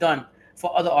work you've done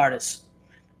for other artists?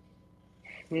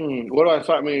 What do I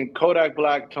say? I mean, Kodak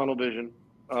Black, Tunnel Vision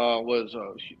was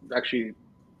actually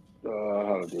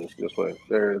how to do this way.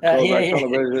 There, Tunnel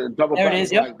Vision, double there it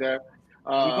is. Black there.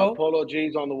 Polo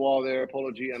G's on the wall there. Polo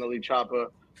G and Ali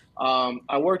Choppa.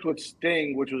 I worked with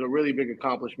Sting, which was a really big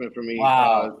accomplishment for me.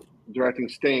 Wow. Directing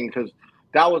Sting, because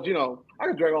that was, I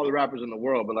could direct all the rappers in the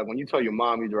world, but like when you tell your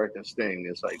mom you directing Sting,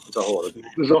 it's like it's a whole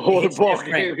ball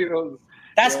game,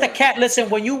 That's the cat. Listen,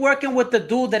 when you're working with the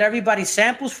dude that everybody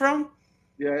samples from,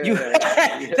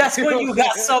 that's when you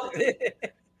got something.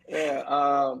 Yeah,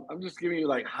 I'm just giving you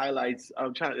like highlights.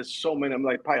 It's so many. I'm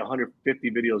like probably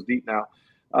 150 videos deep now.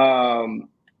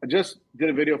 I just did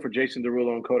a video for Jason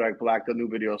Derulo and Kodak Black, the new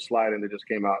video Sliding that just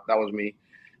came out. That was me.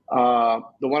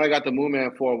 The one I got the Moon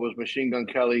Man for was Machine Gun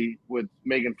Kelly with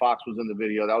Megan Fox was in the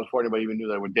video. That was before anybody even knew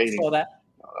they were dating. I saw that.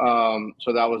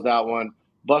 So that was that one.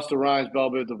 Busta Rhymes,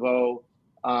 Belle Biv DeVoe.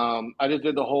 I just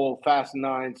did the whole Fast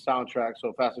 9 soundtrack.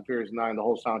 So Fast and Furious 9, the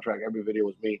whole soundtrack, every video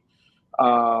was me.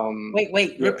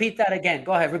 Wait, repeat that again.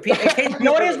 Go ahead, repeat. The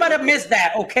audience might have missed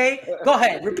that, okay? Go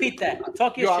ahead, repeat that.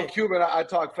 Talk your shit. I'm Cuban. I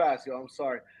talk fast, I'm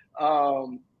sorry.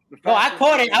 I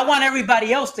caught it. I want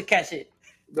everybody else to catch it.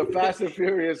 The Fast and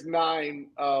Furious 9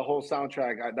 whole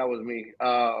soundtrack, that was me.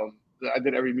 I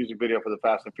did every music video for the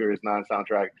Fast and Furious 9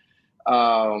 soundtrack.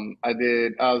 I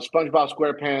did SpongeBob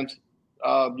SquarePants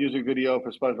music video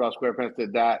for SpongeBob SquarePants,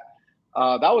 did that.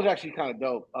 That was actually kind of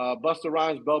dope. Busta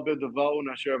Rhymes, Belle Biv DeVoe.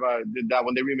 Not sure if I did that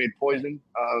when they remade Poison.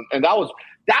 And that one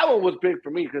was big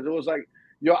for me because it was like,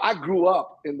 I grew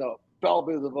up in the Belle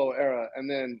Biv DeVoe era, and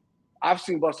then I've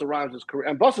seen Busta Rhymes' career,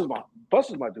 and Busta's my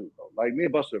dude, though. Like me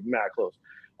and Busta are mad close.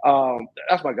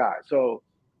 That's my guy. So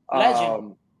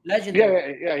legend.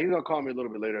 Yeah. He's gonna call me a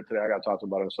little bit later today. I got to talk to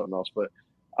him about it or something else. But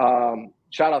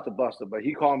shout out to Busta. But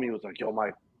he called me. He was like, "Yo,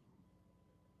 Mike,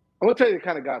 I'm gonna tell you the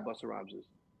kind of guy Busta Rhymes is."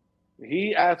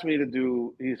 He asked me to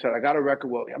do. He said, "I got a record."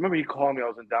 Well, I remember he called me. I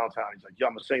was in downtown. He's like, "Yo,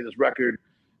 I'm gonna sing this record.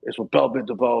 It's with Belle Biv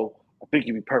DeVoe. I think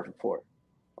you'd be perfect for it."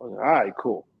 I was like, "All right,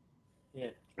 cool."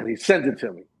 Yeah. And he sent it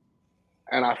to me,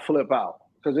 and I flip out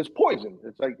because it's Poison.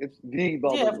 It's like it's the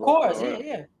Belle Biv DeVoe. Yeah, of course.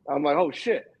 Yeah. I'm like, "Oh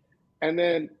shit!" And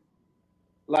then,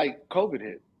 like, COVID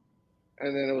hit,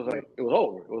 and then it was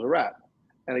over. It was a wrap.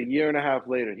 And a year and a half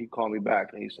later, he called me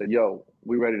back and he said, "Yo,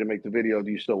 we ready to make the video. Do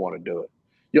you still want to do it?"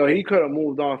 Yo, he could have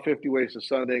moved on 50 Ways to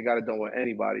Sunday and got it done with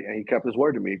anybody, and he kept his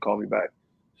word to me. He called me back.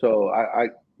 So I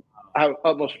have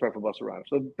utmost respect for Busta Rhymes.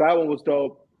 So that one was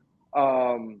dope.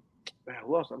 Man,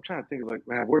 who else? I'm trying to think of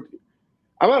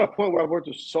I'm at a point where I've worked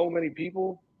with so many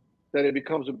people that it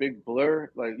becomes a big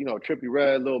blur. Like, Trippie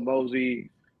Redd, Lil Mosey,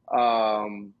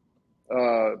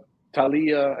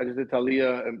 Talia. I just did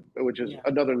Talia, which is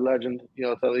another legend.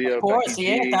 Talia. Of course,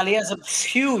 Becky G. Talia's a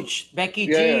huge Becky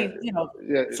G.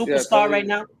 Superstar right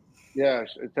now. Yeah,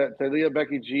 Talia,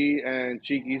 Becky G, and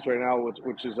Cheekies right now,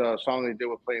 which is a song they did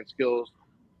with Playing Skills.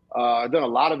 I've done a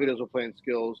lot of videos with Playing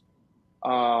Skills.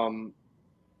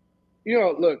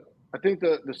 Look, I think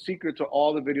the secret to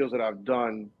all the videos that I've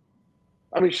done,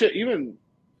 I mean, shit, even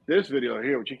this video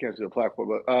here, which you can't see the platform,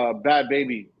 but Bad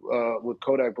Baby with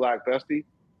Kodak Black Bestie.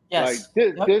 Yes.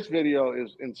 Like this video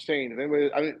is insane. If anybody,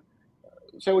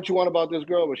 say what you want about this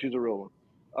girl, but she's a real one.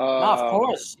 Of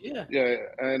course, yeah. Yeah,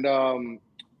 and I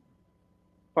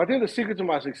think the secret to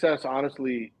my success,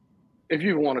 honestly, if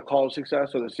you want to call it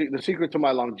success, or the secret to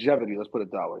my longevity, let's put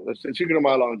it that way. The secret to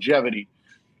my longevity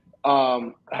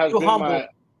has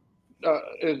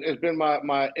been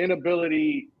my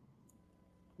inability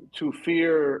to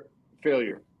fear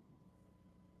failure.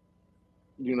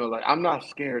 Like, I'm not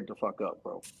scared to fuck up,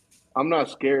 bro. I'm not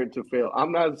scared to fail.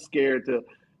 I'm not scared to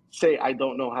say I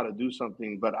don't know how to do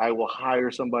something, but I will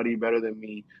hire somebody better than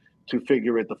me to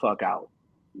figure it the fuck out.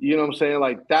 You know what I'm saying?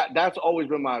 Like that's always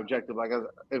been my objective. Like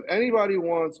if anybody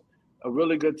wants a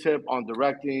really good tip on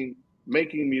directing,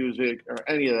 making music, or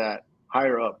any of that,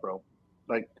 hire up, bro.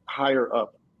 Like hire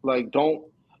up. Like don't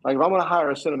like if I'm gonna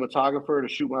hire a cinematographer to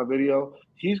shoot my video,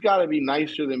 he's gotta be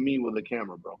nicer than me with a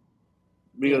camera, bro.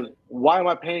 Because why am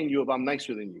I paying you if I'm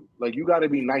nicer than you? Like you got to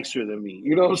be nicer than me.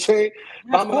 You know what I'm saying?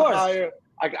 If I'm gonna hire,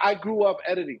 like I grew up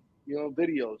editing,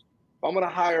 videos. If I'm gonna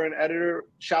hire an editor,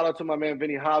 shout out to my man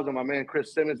Vinny Hobbs and my man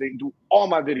Chris Simmons. They do all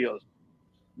my videos,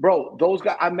 bro. Those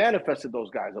guys, I manifested those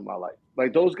guys in my life.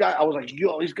 Like those guys, I was like,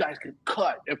 yo, these guys could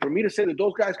cut. And for me to say that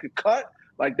those guys could cut,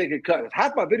 like they could cut.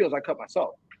 Half my videos I cut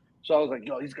myself. So I was like,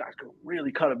 yo, these guys could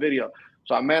really cut a video.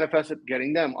 So I manifested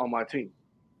getting them on my team.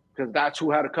 Because that's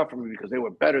who had to cut for me because they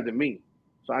were better than me.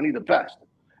 So I need the best.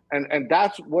 And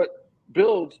that's what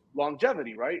builds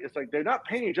longevity, right? It's like they're not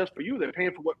paying just for you, they're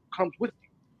paying for what comes with you.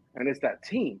 And it's that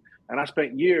team. And I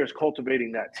spent years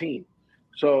cultivating that team.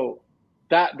 So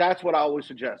that's what I always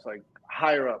suggest. Like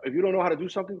hire up. If you don't know how to do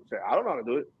something, say, I don't know how to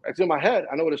do it. It's in my head.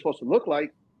 I know what it's supposed to look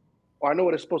like, or I know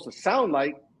what it's supposed to sound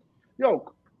like.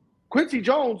 Yo, Quincy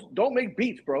Jones don't make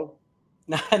beats, bro.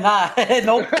 Nope.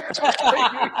 That's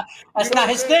not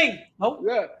his thing. Nope.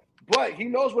 Yeah, but he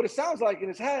knows what it sounds like in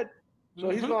his head, so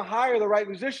he's gonna hire the right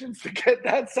musicians to get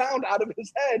that sound out of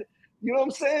his head. You know what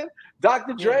I'm saying?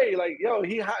 Dr. Dre, like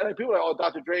people are like, oh,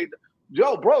 Dr. Dre,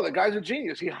 yo, bro, the guy's a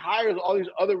genius. He hires all these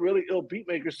other really ill beat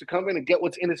makers to come in and get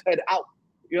what's in his head out.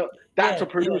 That's a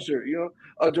producer.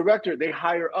 A director, they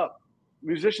hire up.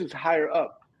 Musicians hire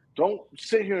up. Don't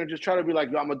sit here and just try to be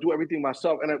like, yo, I'm gonna do everything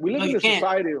myself. And we live in a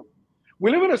society. We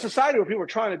live in a society where people are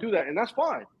trying to do that, and that's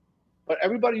fine. But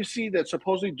everybody you see that's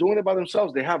supposedly doing it by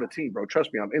themselves, they have a team, bro.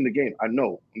 Trust me, I'm in the game. I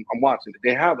know. I'm watching it.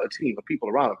 They have a team of people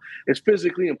around them. It's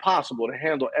physically impossible to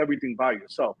handle everything by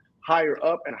yourself. Hire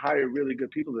up and hire really good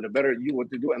people that are better at you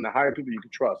what to do, and to hire people you can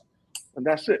trust. And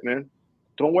that's it, man.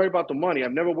 Don't worry about the money.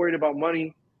 I've never worried about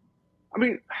money. I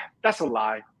mean, that's a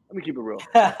lie. Let me keep it real.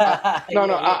 I've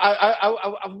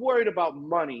worried about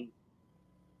money.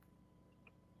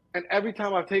 And every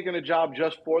time I've taken a job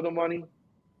just for the money,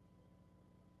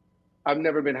 I've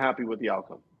never been happy with the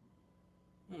outcome.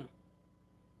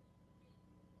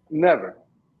 Never.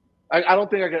 I don't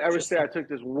think I could ever say I took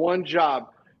this one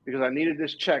job because I needed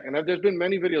this check. And there's been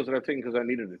many videos that I've taken because I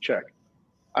needed a check.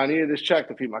 I needed this check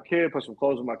to feed my kid, put some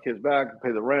clothes on my kid's back,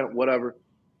 pay the rent, whatever.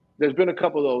 There's been a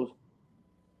couple of those.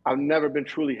 I've never been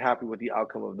truly happy with the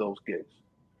outcome of those gigs.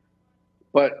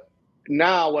 But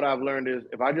now what I've learned is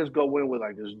if I just go in with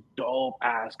like this dope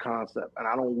ass concept and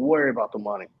I don't worry about the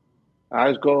money, I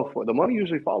just go for it. The money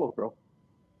usually follows, bro.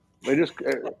 They just,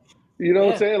 what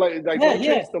I'm saying? Like don't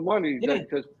chase the money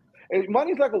because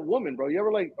money's like a woman, bro. You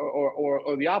ever like,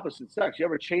 or the opposite sex? You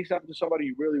ever chase after somebody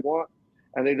you really want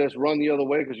and they just run the other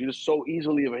way because you're just so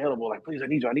easily available? Like, please, I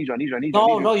need you.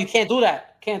 No, you can't do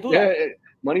that.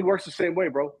 Money works the same way,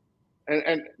 bro.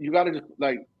 And you got to just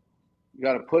you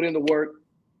got to put in the work.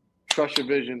 Trust your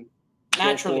vision.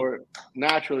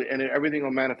 Naturally, and everything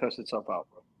will manifest itself out,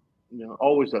 bro.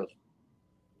 Always does.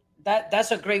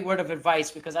 That's a great word of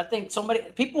advice because I think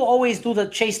people always do the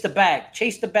chase the bag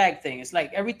thing. It's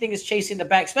like everything is chasing the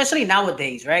bag, especially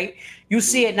nowadays, right? You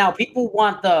see it now. People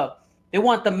want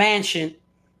the mansion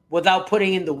without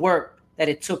putting in the work that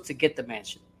it took to get the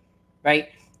mansion, right?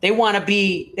 They want to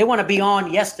be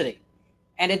on yesterday,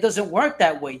 and it doesn't work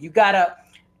that way. You gotta.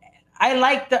 I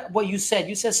like what you said.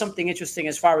 You said something interesting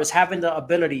as far as having the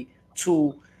ability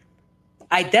to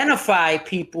identify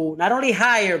people, not only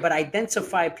hire, but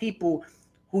identify people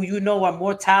who you know are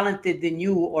more talented than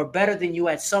you or better than you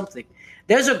at something.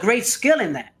 There's a great skill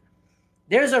in that.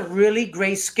 There's a really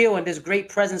great skill and there's great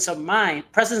presence of mind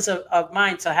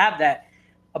to have that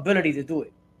ability to do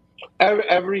it.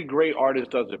 Every great artist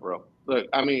does it, bro. Look,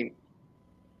 I mean,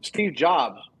 Steve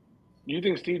Jobs. You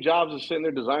think Steve Jobs is sitting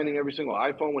there designing every single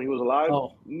iPhone when he was alive?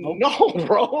 No,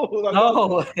 bro.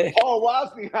 No. Paul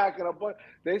Wozniak and a bunch.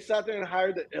 They sat there and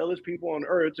hired the illest people on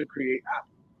earth to create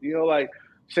Apple. Like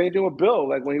same thing with Bill.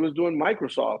 Like when he was doing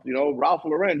Microsoft, Ralph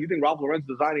Lauren. You think Ralph Lauren's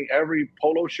designing every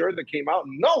polo shirt that came out?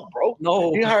 No, bro.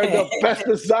 No. He hired the best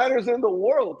designers in the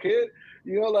world, kid.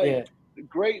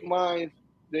 Great minds.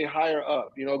 They hire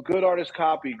up. Good artists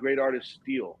copy, great artists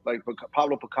steal. Like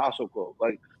Pablo Picasso quote.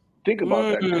 Like. Think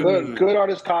about that. Good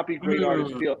artists copy, great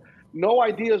artists steal. No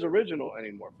idea is original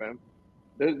anymore, fam.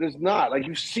 There's not. Like,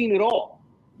 you've seen it all.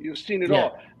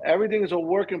 All. Everything is a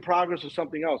work in progress of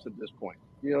something else at this point.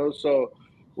 So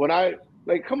when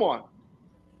come on.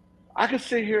 I could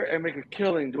sit here and make a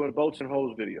killing doing boats and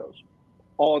hose videos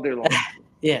all day long.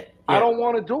 Yeah. I don't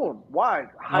want to do them. Why?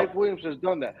 Hype Williams has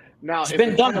done that. Now, It's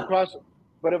been done.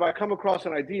 If I come across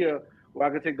an idea where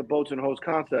I can take the boats and hose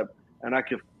concept and I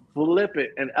can flip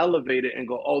it and elevate it and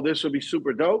go, oh, this would be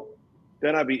super dope,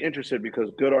 then I'd be interested because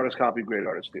good artists copy, great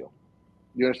artists steal.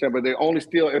 You understand? But they only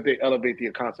steal if they elevate the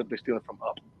concept. They steal it from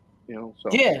up. You know? So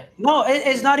yeah, no,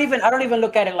 it's not even. I don't even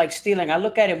look at it like stealing. I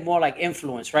look at it more like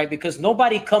influence, right? Because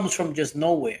nobody comes from just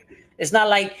nowhere. It's not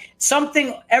like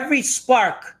something. Every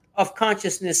spark of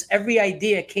consciousness, every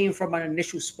idea came from an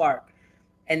initial spark,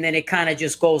 and then it kind of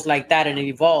just goes like that, and it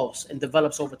evolves and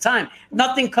develops over time.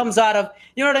 Nothing comes out of,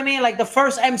 you know what I mean? Like the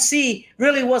first MC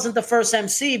really wasn't the first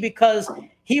MC because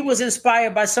he was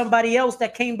inspired by somebody else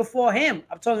that came before him.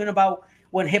 I'm talking about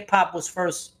when hip hop was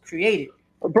first created.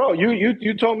 Bro,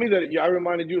 you told me that I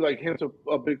reminded you like hints of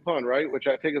a Big Pun, right? Which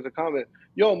I take as a comment.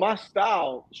 Yo, my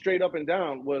style, straight up and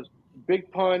down, was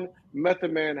Big Pun,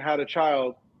 Method Man had a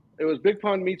child. It was Big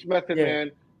Pun meets Method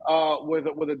Man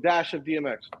with a dash of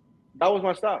DMX. That was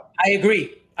my style. I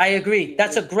agree.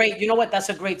 That's a great. You know what? That's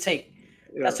a great take.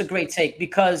 Yeah. That's a great take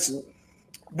because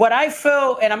what I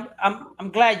feel, and I'm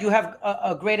glad you have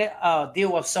a greater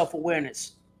deal of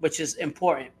self-awareness, which is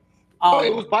important.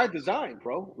 It was by design,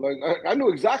 bro. Like I knew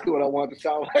exactly what I wanted to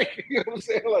sound like. You know what I'm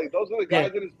saying? Like those are the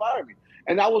guys that inspired me,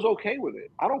 and I was okay with it.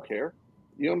 I don't care.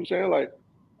 You know what I'm saying? Like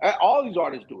all these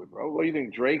artists do it, bro. What do you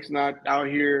think? Drake's not out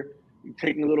here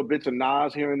taking little bits of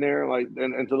Nas here and there, like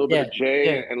and a little bit of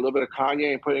Jay and a little bit of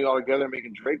Kanye and putting it all together and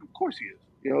making Drake. Of course he is.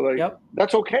 You know, like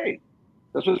that's okay.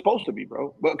 That's what it's supposed to be,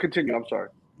 bro. But continue. I'm sorry.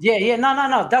 Yeah.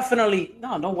 No. Definitely.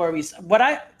 No worries.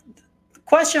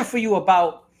 Question for you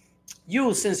about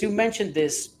you, since you mentioned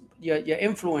this, your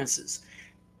influences.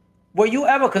 Were you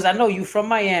ever, because I know you from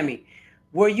Miami,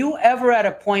 were you ever at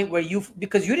a point where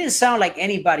because you didn't sound like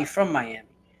anybody from Miami.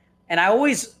 And I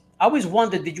always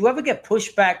wondered, did you ever get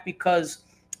pushback? Because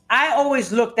I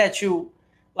always looked at you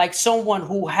like someone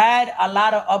who had a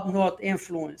lot of up north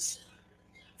influence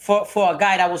for a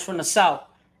guy that was from the South,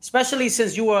 especially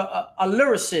since you were a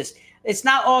lyricist. It's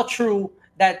not all true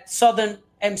that Southern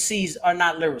MCs are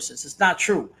not lyricists. It's not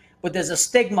true. But there's a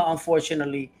stigma,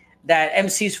 unfortunately, that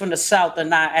MCs from the South are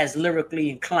not as lyrically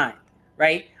inclined,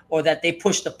 right? Or that they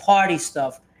push the party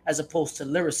stuff as opposed to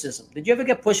lyricism. Did you ever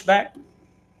get pushback?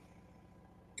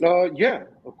 Yeah,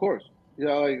 of course.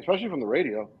 Yeah, like, especially from the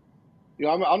radio. You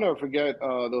know, I'll never forget. There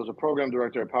was a program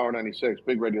director at Power 96,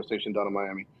 big radio station down in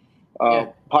Miami,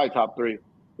 probably top 3.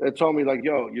 They told me like,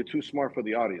 "Yo, you're too smart for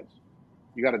the audience.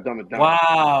 You got to dumb it down."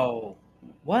 Wow.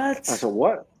 What? I said,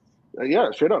 "What?"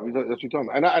 Yeah, straight up. That's what you told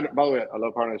me. And by the way, I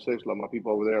love Power 96. Love my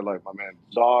people over there. Like my man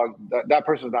Zog. That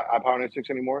person's not at Power 96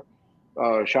 anymore.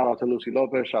 Shout out to Lucy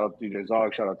Lopez. Shout out to DJ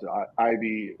Zog. Shout out to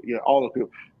Ivy. You know, all those people.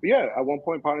 But yeah, at one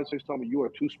point, Power 96 told me, "You are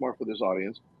too smart for this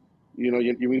audience. You know,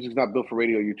 your music's not built for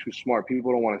radio. You're too smart.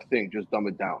 People don't want to think. Just dumb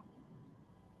it down."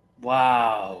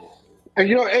 Wow. And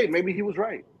you know, hey, maybe he was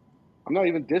right. I'm not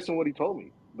even dissing what he told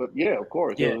me. But yeah, of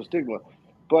course, there was a stigma.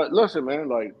 But listen, man,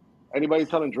 like anybody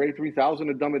telling Dre 3000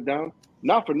 to dumb it down,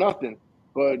 not for nothing,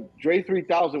 but Dre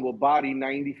 3000 will body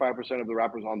 95% of the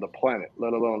rappers on the planet,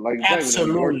 let alone like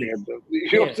absolutely. You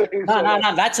know what I'm saying?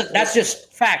 No. That's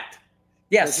just fact.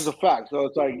 Yes, this is a fact. So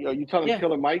it's like you telling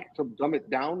Killer Mike to dumb it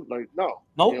down? Like no,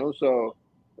 nope. You know, so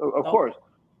of course,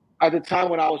 at the time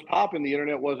when I was popping, the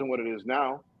internet wasn't what it is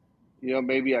now. You know,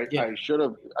 maybe I should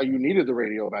have. You needed the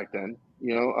radio back then.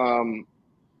 You know,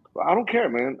 but I don't care,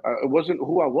 man. It wasn't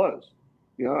who I was.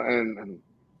 You know, and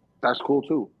that's cool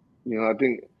too. You know, I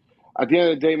think at the end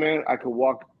of the day, man, I could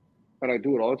walk, and I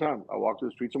do it all the time. I walk through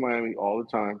the streets of Miami all the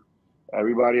time.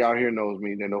 Everybody out here knows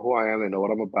me. They know who I am. They know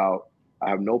what I'm about. I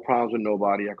have no problems with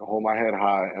nobody. I can hold my head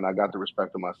high, and I got the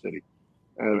respect of my city,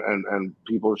 and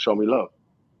people show me love,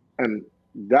 and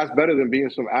that's better than being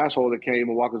some asshole that can't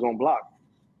even walk his own block.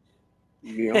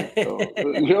 You know, so,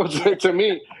 you know what I'm saying? To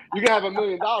me, you can have $1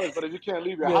 million, but if you can't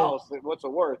leave your house, what's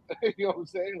it worth? You know what I'm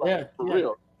saying? Like, for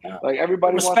real. Like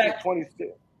everybody wants a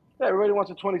 26. Yeah, everybody wants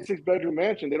a 26-bedroom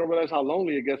mansion. They don't realize how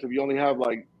lonely it gets if you only have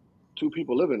like 2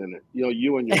 people living in it. You know,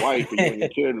 you and your wife, or you and your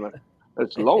kid. Like,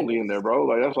 it's lonely in there, bro.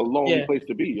 Like that's a lonely place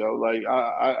to be, yo. Like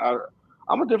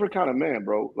I'm a different kind of man,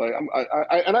 bro. Like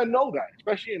and I know that,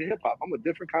 especially in hip hop, I'm a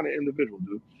different kind of individual,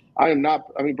 dude. I am not.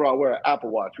 I mean, bro, I wear an Apple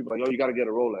Watch. People are like, oh, you got to get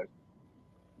a Rolex.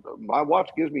 My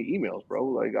watch gives me emails, bro.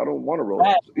 Like I don't want a Rolex.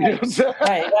 Right. You know what I'm saying?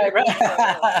 Right. You know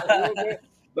what I'm saying?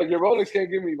 Like your Rolex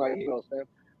can't give me my emails, man.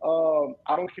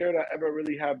 I don't care to ever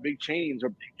really have big chains or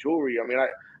big jewelry. I mean,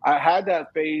 I had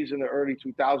that phase in the early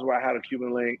 2000s where I had a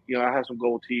Cuban link. You know, I had some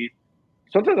gold teeth.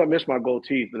 Sometimes I miss my gold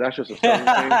teeth, but that's just a southern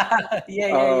thing.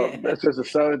 Yeah. That's just a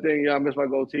southern thing. Yeah, I miss my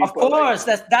gold teeth. Of course,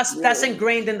 that's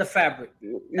ingrained in the fabric.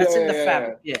 That's in the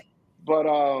fabric. Yeah. But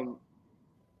I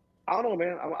don't know,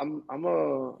 man.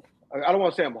 I don't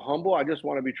want to say I'm humble. I just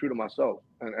want to be true to myself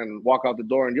and walk out the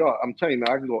door. And I'm telling you, man,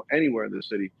 I can go anywhere in this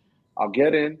city. I'll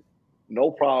get in, no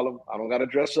problem. I don't got to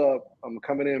dress up. I'm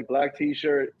coming in black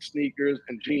t-shirt, sneakers,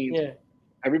 and jeans. Yeah.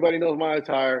 Everybody knows my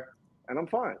attire, and I'm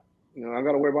fine. I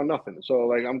got to worry about nothing. So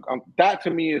like, I'm that to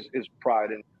me is pride,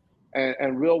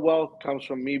 and real wealth comes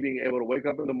from me being able to wake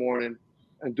up in the morning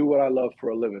and do what I love for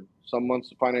a living. Some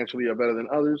months financially are better than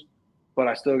others, but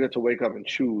I still get to wake up and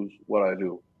choose what I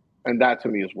do, and that to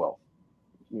me is wealth.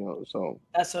 So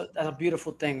that's a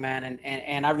beautiful thing, man,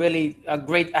 and I really I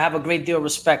have a great deal of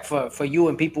respect for you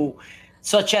and people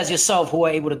such as yourself who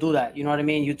are able to do that. You know what I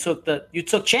mean? You took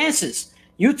chances.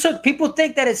 People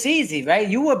think that it's easy, right?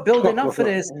 You were building up for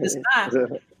this. It's not.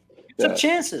 You took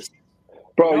chances.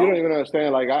 Bro, you don't even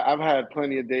understand. Like I've had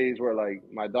plenty of days where like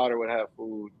my daughter would have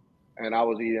food and I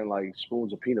was eating like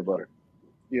spoons of peanut butter,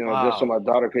 just so my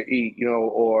daughter could eat,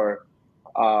 or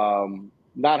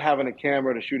not having a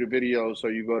camera to shoot a video. So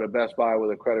you go to Best Buy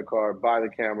with a credit card, buy the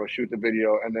camera, shoot the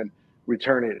video, and then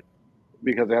return it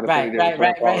because they had a 30-day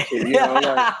return policy.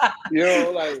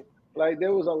 Like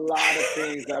there was a lot of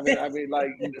things. I mean,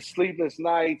 like sleepless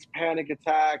nights, panic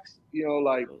attacks.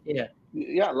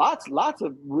 Lots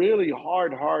of really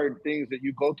hard things that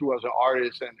you go through as an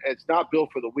artist, and it's not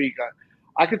built for the weak.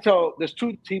 I could tell there's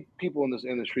two people in this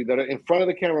industry that are in front of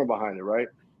the camera and behind it, right?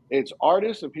 It's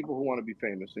artists and people who want to be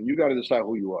famous, and you got to decide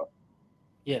who you are.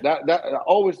 Yeah. That I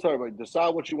always tell everybody, decide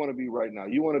what you want to be right now.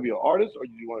 You want to be an artist or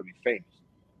you want to be famous?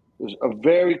 There's a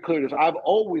very clear. I've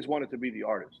always wanted to be the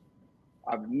artist.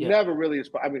 I've never really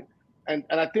aspired. I mean, and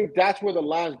I think that's where the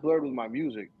lines blurred with my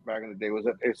music back in the day, was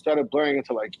that it started blurring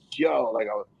into like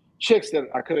chicks that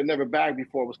I could have never bagged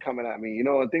before was coming at me,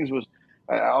 and things was.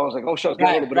 I was like, oh, shucks,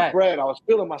 got a little bit of bread. I was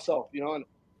feeling myself,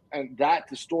 and that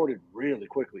distorted really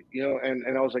quickly,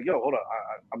 and I was like, yo, hold on,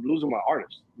 I'm losing my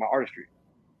artistry,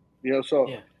 so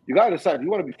you got to decide, do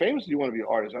you want to be famous or do you want to be an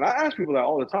artist? And I ask people that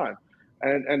all the time,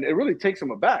 and it really takes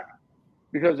them aback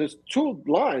because there's two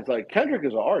lines. Like Kendrick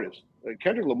is an artist. Like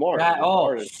Kendrick Lamar is an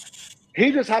artist.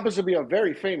 He just happens to be a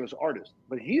very famous artist,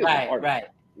 but he is an artist.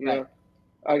 Like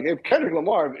if Kendrick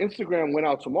Lamar, if Instagram went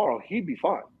out tomorrow, he'd be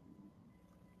fine.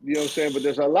 You know what I'm saying? But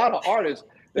there's a lot of artists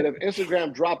that if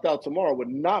Instagram dropped out tomorrow would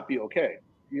not be okay.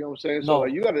 You know what I'm saying? So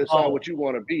like, you got to decide what you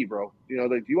want to be, bro.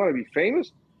 Like, do you want to be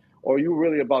famous or are you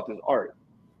really about this art?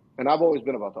 And I've always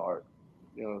been about the art.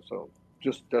 So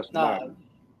just that's my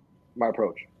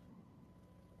approach.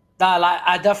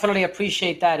 I definitely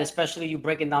appreciate that, especially you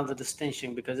breaking down the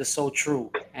distinction because it's so true.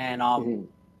 And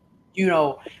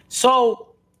so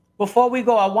before we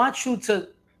go, I want you to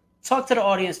talk to the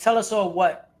audience. Tell us all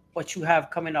what you have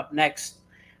coming up next.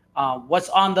 What's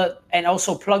on and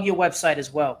also plug your website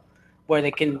as well, where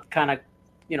they can kind of,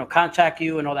 contact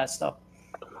you and all that stuff.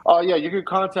 Yeah, you can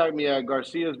contact me at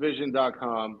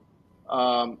garciasvision.com.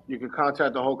 You can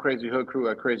contact the whole Crazy Hood crew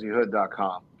at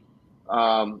crazyhood.com.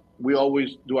 We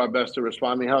always do our best to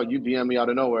respond. I mean, hell, you DM me out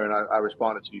of nowhere and I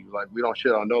responded to you. Like, we don't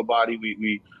shit on nobody.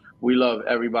 We love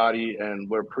everybody, and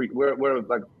we're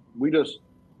like, we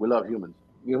love humans.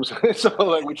 You know what I'm saying? So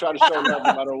like, we try to show love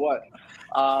no matter what.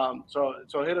 So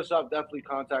hit us up. Definitely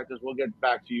contact us. We'll get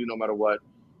back to you no matter what.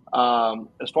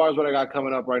 As far as what I got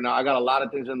coming up right now, I got a lot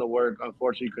of things in the work.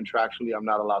 Unfortunately, contractually, I'm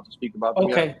not allowed to speak about them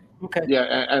yet. Okay.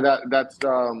 Yeah, and that's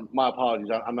my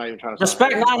apologies. I'm not even trying to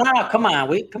respect. No, come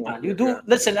on. You do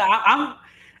listen. I'm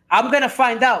gonna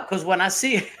find out because when I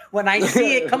see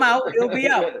it come out, it'll be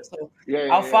out. So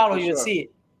I'll follow you and see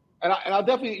it. And I'll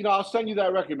definitely, I'll send you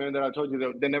that record, man, that I told you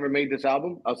that they never made this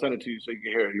album. I'll send it to you so you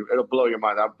can hear it. It'll blow your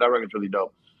mind. That record's really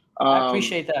dope. I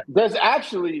appreciate that. There's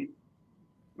actually,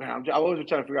 man, I'm always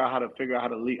trying to figure out how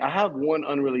to leak. I have one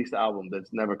unreleased album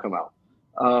that's never come out.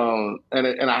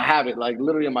 And I have it like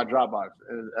literally in my Dropbox.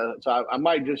 So I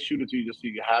might just shoot it to you just so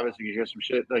you can have it, so you can hear some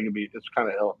shit. It's kind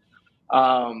of ill.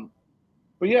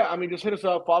 But yeah, I mean, just hit us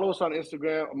up. Follow us on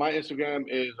Instagram. My Instagram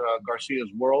is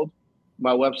Garcia's World.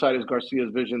 My website is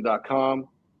garciasvision.com,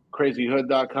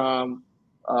 crazyhood.com.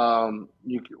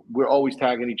 We're always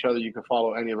tagging each other. You can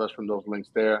follow any of us from those links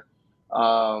there.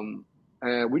 And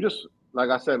we just,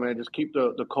 like I said, man, just keep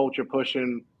the culture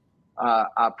pushing.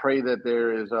 I pray that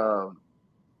there is a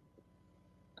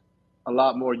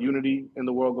lot more unity in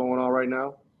the world going on right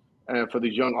now. And for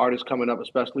these young artists coming up,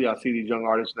 especially, I see these young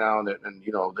artists now and the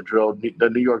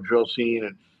New York drill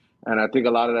scene. And I think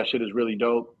a lot of that shit is really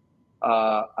dope.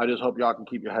 I just hope y'all can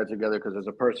keep your head together, because as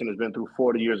a person who's been through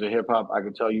 40 years of hip hop, I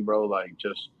can tell you, bro, like,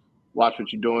 just watch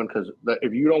what you're doing, because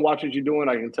if you don't watch what you're doing,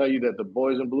 I can tell you that the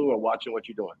boys in blue are watching what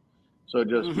you're doing. So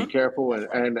just be careful and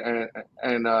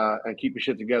keep your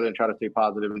shit together and try to stay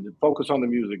positive and just focus on the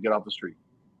music. Get off the street.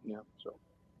 Yeah. So.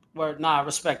 I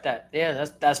respect that. Yeah,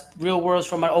 that's real words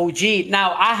from an OG.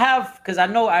 Now because I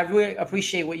know I really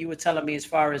appreciate what you were telling me as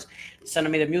far as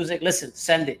sending me the music. Listen,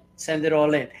 send it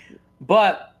all in.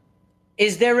 But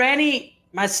is there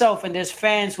myself and there's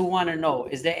fans who want to know,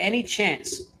 is there any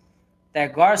chance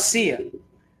that Garcia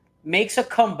makes a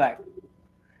comeback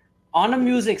on the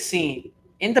music scene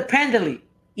independently,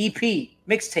 EP,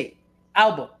 mixtape,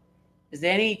 album? Is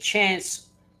there any chance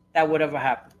that would ever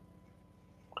happen?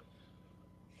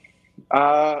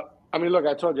 I mean, look,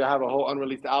 I told you I have a whole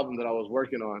unreleased album that I was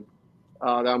working on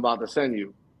that I'm about to send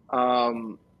you.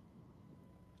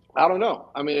 I don't know.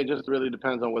 I mean, it just really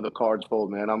depends on where the cards fold,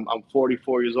 man. I'm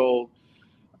 44 years old.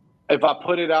 If I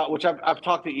put it out, which I've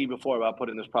talked to E before about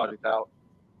putting this project out,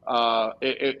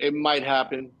 it might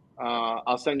happen.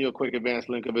 I'll send you a quick advance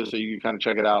link of it so you can kind of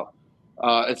check it out.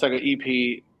 It's like an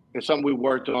EP. It's something we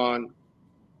worked on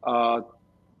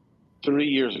 3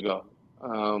 years ago.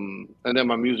 And then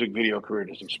my music video career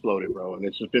just exploded, bro. And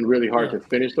it's just been really hard to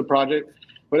finish the project.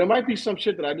 But it might be some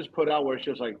shit that I just put out where it's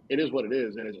just like, it is what it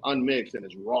is, and it's unmixed and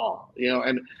it's raw,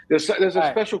 and there's a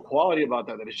special quality about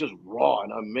that it's just raw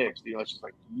and unmixed. It's just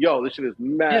like, yo, this shit is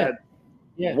mad,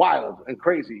 wild and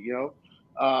crazy,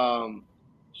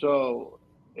 So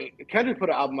Kendrick put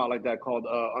an album out like that called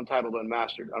Untitled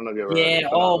Unmastered. I don't know if you ever heard of it.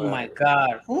 Oh my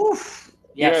God. Oof.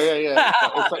 Yes.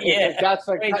 Yeah.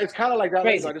 It's kind of like that.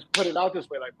 Like, I just put it out this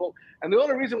way, like, boom. And the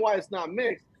only reason why it's not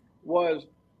mixed was,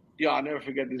 I'll never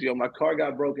forget this. My car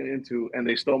got broken into, and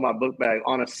they stole my book bag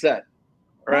on a set.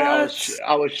 Right,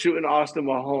 I was shooting Austin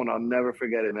Mahone. I'll never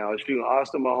forget it. Man, I was shooting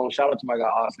Austin Mahone. Shout out to my guy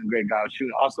Austin, great guy. I was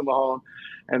shooting Austin Mahone,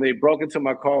 and they broke into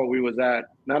my car where we was at.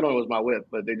 Not only was my whip,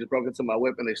 but they just broke into my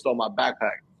whip and they stole my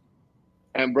backpack.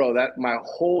 And bro, my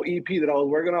whole EP that I was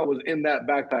working on was in that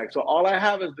backpack. So all I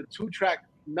have is the 2-track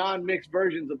non-mixed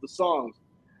versions of the songs.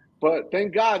 But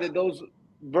thank God that those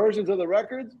versions of the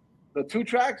records, the 2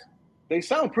 tracks, they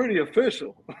sound pretty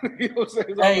official. You know what I'm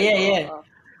saying?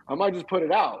 I might just put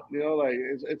it out. Like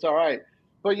it's all right.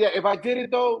 But yeah, if I did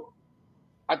it though,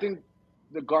 I think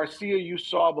the Garcia you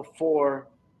saw before,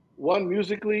 one,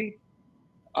 musically,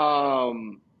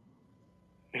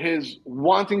 his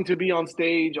wanting to be on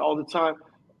stage all the time,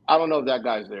 I don't know if that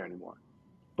guy's there anymore.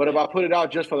 But if I put it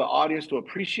out just for the audience to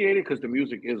appreciate it because the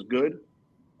music is good,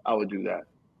 I would do that.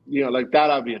 Like that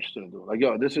I'd be interested in doing. Like,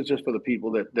 yo, this is just for the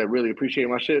people that really appreciate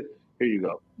my shit. Here you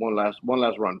go. One last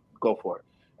run. Go for it.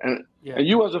 And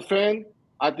you as a fan,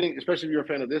 I think, especially if you're a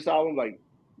fan of this album, like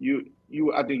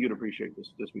I think you'd appreciate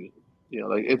this music.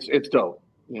 Like it's dope.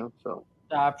 So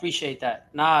I appreciate that.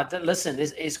 Listen,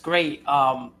 it's great.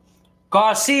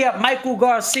 Garcia, Michael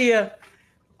Garcia,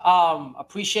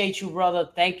 appreciate you, brother.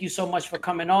 Thank you so much for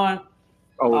coming on.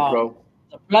 Always, bro.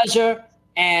 It's a pleasure,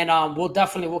 and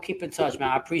we'll keep in touch, man.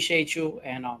 I appreciate you.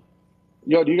 And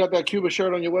yo, do you got that Cuba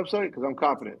shirt on your website? Because I'm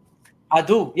confident. I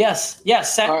do. Yes. See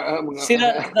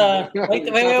the wait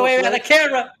the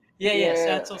camera. Yeah.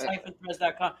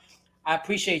 Santos-threads.com. I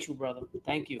appreciate you, brother.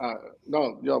 Thank you.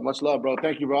 No, yo, much love, bro.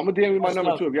 Thank you, bro. I'm gonna DM you my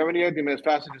number too. If you have anything, man, it's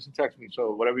faster just to text me.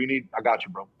 So whatever you need, I got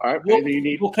you, bro. All right. Anything you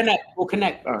need, we'll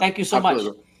connect. Thank you so much.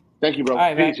 Bro. Thank you, bro. All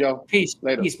right, peace, man. Yo. Peace.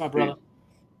 Later. Peace, my brother.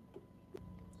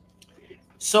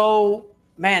 So,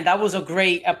 man, that was a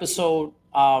great episode.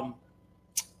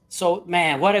 So,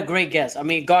 man, what a great guest. I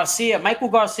mean, Michael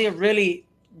Garcia, really,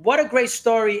 what a great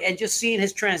story. And just seeing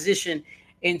his transition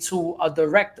into a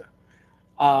director,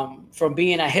 from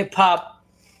being a hip hop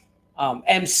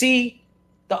MC,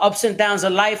 the ups and downs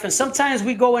of life. And sometimes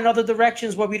we go in other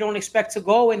directions where we don't expect to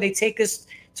go, and they take us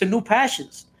to new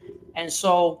passions. And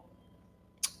so,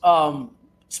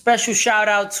 special shout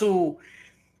out to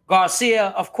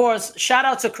Garcia. Of course, shout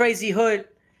out to Crazy Hood,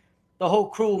 the whole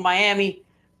crew, Miami,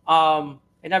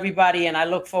 and everybody. And I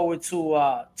look forward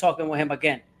to talking with him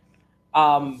again.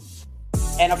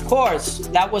 And of course,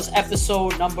 that was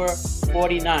episode number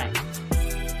 49.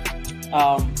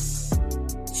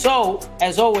 So,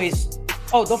 as always,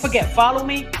 don't forget, follow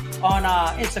me on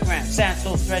Instagram,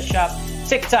 Santos Thread Shop,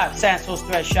 TikTok, Santos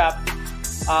Thread Shop.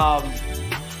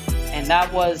 And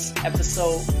that was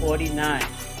episode 49.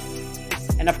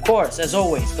 And of course, as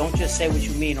always, don't just say what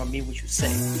you mean or mean what you say.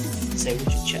 Say with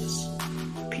your chest.